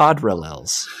 cinematic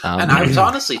podrells. And I was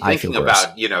honestly thinking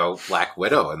about, Black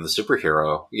Widow and the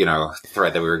superhero,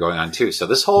 thread that we were going on too. So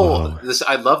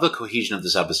I love the cohesion of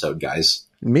this episode, guys.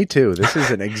 Me too. This is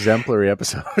an exemplary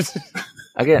episode.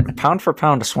 Again, pound for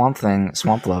pound, Swamp Thing,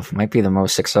 Swamp Love might be the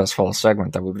most successful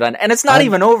segment that we've done. And it's not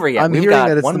even over yet. We've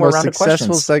got one more round of questions. The most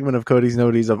successful segment of Cody's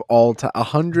Noties of all time.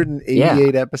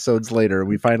 188 episodes later,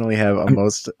 we finally have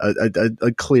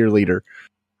a clear leader.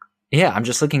 Yeah, I'm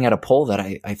just looking at a poll that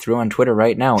I threw on Twitter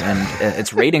right now, and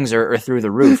its ratings are through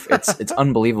the roof. It's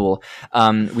unbelievable.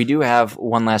 We do have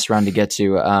one last round to get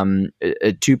to.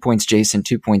 2 points, Jason.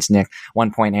 2 points, Nick.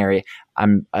 1 point, Harry.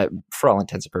 For all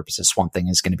intents and purposes, Swamp Thing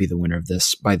is going to be the winner of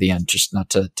this by the end. Just not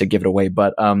to give it away,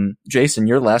 but Jason,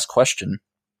 your last question,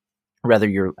 rather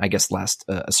your last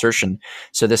assertion.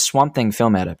 So this Swamp Thing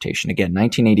film adaptation, again,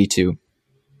 1982.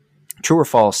 True or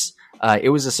false? It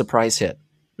was a surprise hit.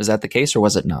 Was that the case, or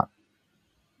was it not?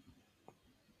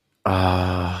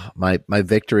 My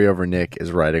victory over Nick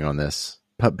is riding on this.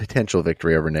 Potential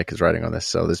victory over Nick is riding on this,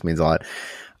 so this means a lot.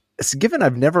 So given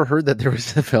I've never heard that there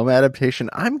was a film adaptation,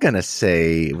 I'm going to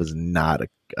say it was not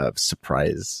a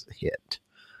surprise hit.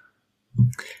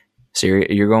 So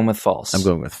you're going with false. I'm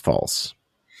going with false.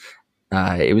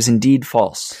 It was indeed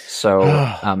false. So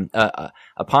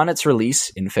upon its release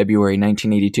in February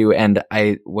 1982, and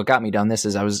what got me down this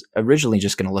is I was originally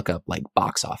just going to look up like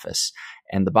box office,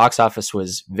 and the box office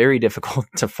was very difficult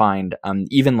to find,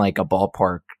 even like a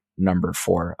ballpark number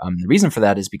for. The reason for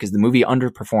that is because the movie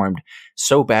underperformed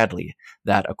so badly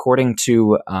that, according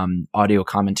to audio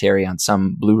commentary on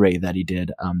some Blu-ray that he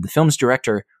did, the film's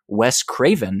director Wes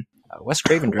Craven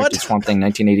directed Swamp Thing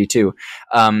 1982.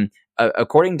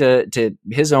 According to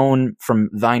his own,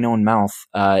 from thine own mouth,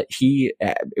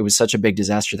 it was such a big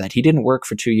disaster that he didn't work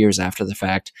for 2 years after the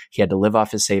fact. He had to live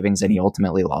off his savings, and he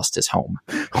ultimately lost his home.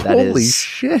 Holy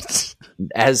shit!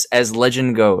 As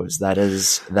legend goes, that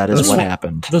is what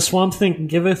happened. The Swamp Thing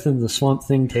giveth, and the Swamp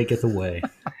Thing taketh away.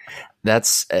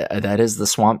 That is the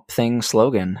Swamp Thing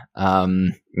slogan.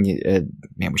 Man,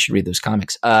 we should read those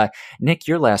comics. Nick,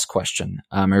 your last question,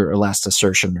 or last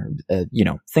assertion,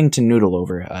 or thing to noodle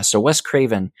over. So Wes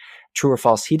Craven, true or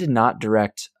false? He did not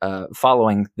direct.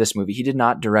 Following this movie, he did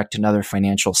not direct another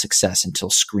financial success until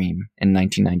Scream in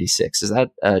 1996. Is that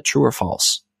true or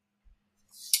false?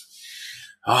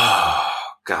 Oh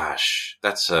gosh,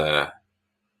 that's a.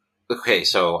 Okay,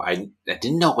 so I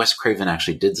didn't know Wes Craven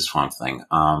actually did the Swamp Thing.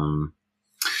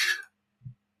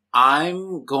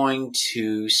 I'm going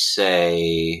to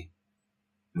say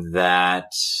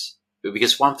that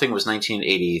because Swamp Thing was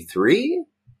 1983?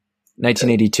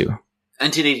 1982.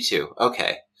 1982,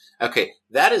 okay.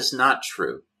 That is not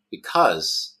true,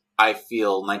 because I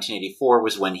feel 1984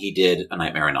 was when he did A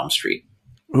Nightmare on Elm Street.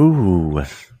 Ooh.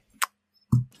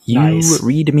 You Nice.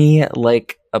 read me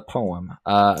like a poem.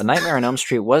 A Nightmare on Elm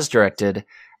Street was directed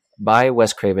by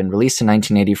Wes Craven, released in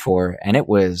 1984, and it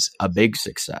was a big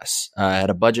success. Had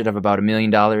a budget of about $1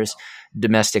 million,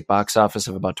 domestic box office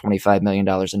of about $25 million.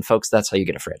 And folks, that's how you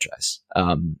get a franchise.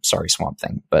 Sorry, Swamp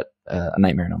Thing, but A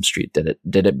Nightmare on Elm Street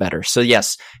did it better. So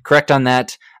yes, correct on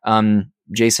that.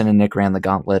 Jason and Nick ran the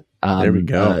gauntlet. There we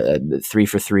go. 3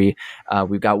 for 3.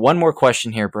 We've got one more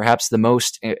question here, perhaps the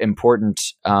most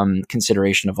important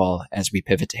consideration of all as we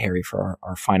pivot to Harry for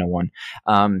our final one.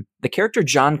 The character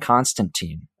John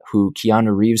Constantine, who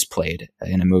Keanu Reeves played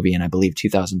in a movie in, I believe,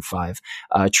 2005.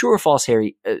 True or false,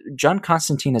 Harry? John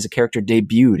Constantine as a character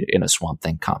debuted in a Swamp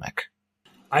Thing comic.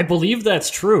 I believe that's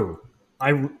true.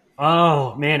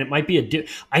 Oh man, it might be a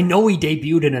I know he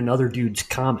debuted in another dude's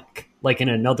comic, like in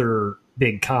another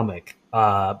big comic.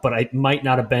 But it might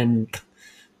not have been.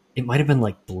 It might have been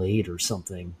like Blade or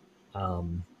something.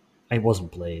 It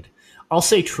wasn't Blade. I'll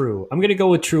say true. I'm going to go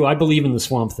with true. I believe in the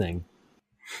Swamp Thing.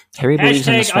 Harry believes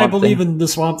in the Swamp I believe Thing. in the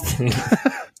Swamp Thing.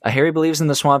 Harry believes in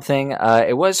the Swamp Thing.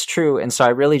 It was true, and so I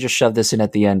really just shoved this in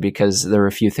at the end because there were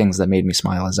a few things that made me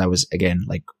smile as I was, again,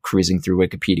 like cruising through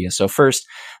Wikipedia. So first,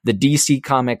 the DC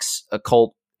Comics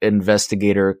occult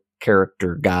investigator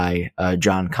character guy,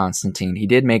 John Constantine, he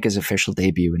did make his official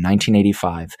debut in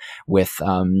 1985 with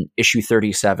issue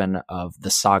 37 of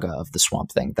the Saga of the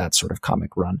Swamp Thing, that sort of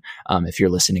comic run. If you're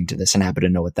listening to this and happen to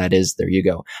know what that is, there you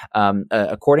go.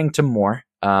 According to Moore,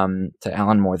 to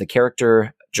Alan Moore, the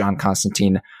character John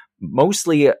Constantine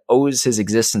mostly owes his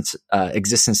existence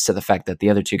to the fact that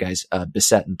the other two guys,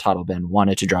 Bissett and Toddleben,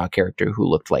 wanted to draw a character who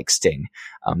looked like Sting,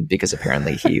 because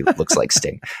apparently he looks like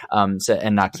Sting,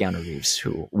 and not Keanu Reeves,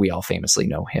 who we all famously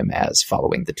know him as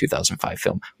following the 2005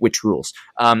 film, which rules.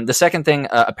 The second thing,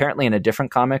 apparently in a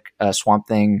different comic, Swamp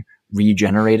Thing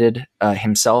regenerated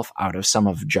himself out of some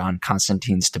of John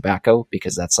Constantine's tobacco,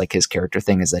 because that's like his character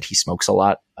thing, is that he smokes a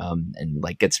lot and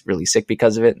like gets really sick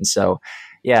because of it. And so,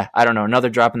 yeah, I don't know, another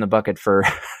drop in the bucket for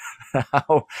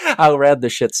how rad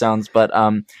this shit sounds. But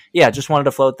yeah, just wanted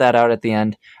to float that out at the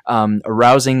end. A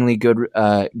rousingly good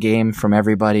game from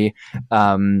everybody.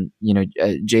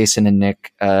 Jason and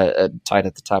Nick tied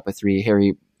at the top of 3.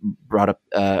 Harry brought up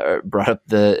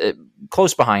the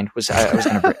close behind. I was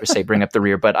going to say bring up the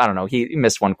rear, but I don't know. He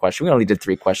missed one question. We only did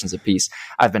 3 questions apiece.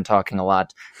 I've been talking a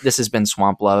lot. This has been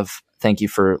Swamp Love. Thank you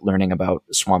for learning about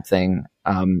Swamp Thing.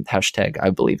 Hashtag I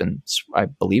believe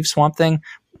Swamp Thing.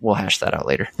 We'll hash that out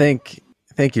later. Thank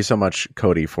you so much,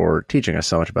 Cody, for teaching us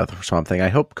so much about the Swamp Thing. I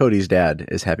hope Cody's dad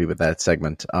is happy with that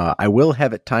segment. I will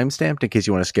have it timestamped in case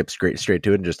you want to skip straight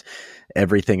to it, and just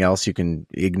everything else you can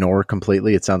ignore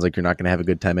completely. It sounds like you're not going to have a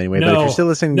good time anyway. But if you're still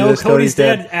listening to this, Cody's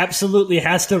dad absolutely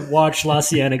has to watch La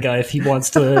Ciénaga if he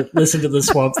wants to listen to the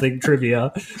Swamp Thing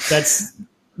trivia. It's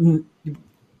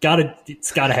gotta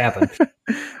happen.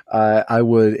 I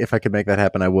would, if I could make that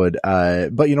happen, I would.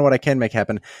 But you know what I can make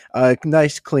happen? A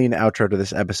nice, clean outro to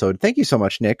this episode. Thank you so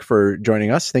much, Nick, for joining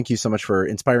us. Thank you so much for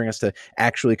inspiring us to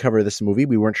actually cover this movie.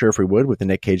 We weren't sure if we would with the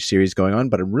Nick Cage series going on,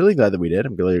 but I'm really glad that we did.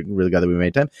 I'm really, really glad that we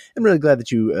made time. I'm really glad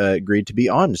that you agreed to be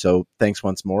on. So thanks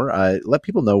once more. Let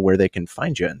people know where they can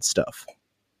find you and stuff.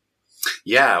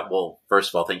 Yeah, well, first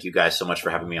of all, thank you guys so much for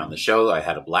having me on the show. I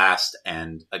had a blast.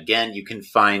 And again, you can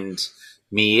find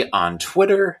me on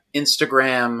Twitter,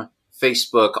 Instagram,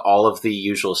 Facebook, all of the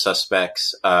usual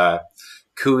suspects, Kouhi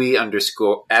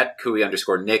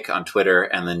 _ Nick on Twitter,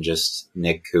 and then just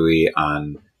Nick Kouhi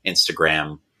on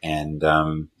Instagram. And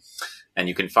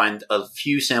you can find a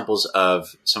few samples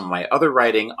of some of my other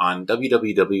writing on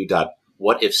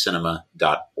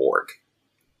www.whatifcinema.org.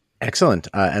 Excellent.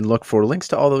 And look for links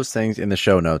to all those things in the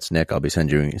show notes. Nick, I'll be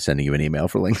sending you an email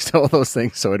for links to all those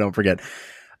things so I don't forget.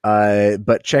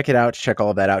 But check it out. Check all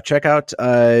of that out. Check out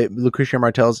Lucretia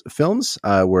Martel's films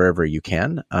wherever you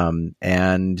can,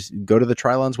 and go to the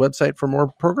Trilon's website for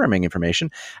more programming information.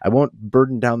 I won't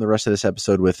burden down the rest of this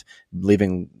episode with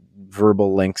leaving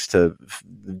verbal links to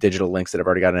digital links that I've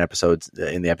already got in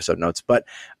the episode notes, but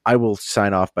I will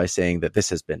sign off by saying that this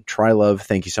has been Trilove.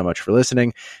 Thank you so much for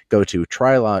listening. Go to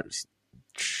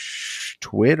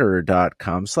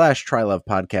twitter.com/Trilove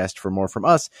podcast for more from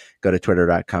us. Go to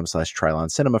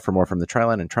twitter.com/Trilon Cinema for more from the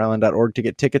Trilon, and Trilon.org to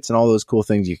get tickets and all those cool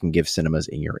things you can give cinemas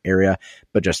in your area.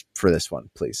 But just for this one,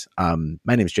 please.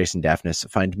 My name is Jason Daphnis.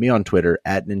 Find me on Twitter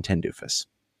 @Nintendoofus.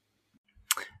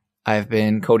 I've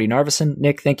been Cody Narveson.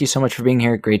 Nick, thank you so much for being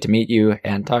here. Great to meet you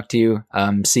and talk to you.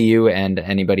 See you and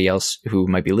anybody else who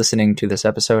might be listening to this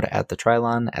episode at the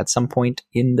Trilon at some point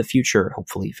in the future.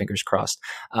 Hopefully, fingers crossed.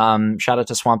 Shout out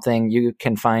to Swamp Thing. You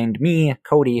can find me,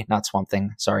 Cody, not Swamp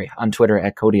Thing, sorry, on Twitter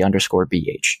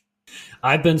 @Cody_BH.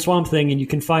 I've been Swamp Thing, and you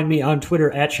can find me on Twitter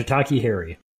 @Shiitake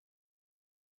Harry.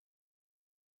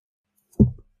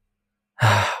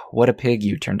 what a pig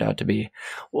you turned out to be.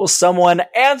 Will someone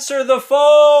answer the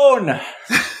phone?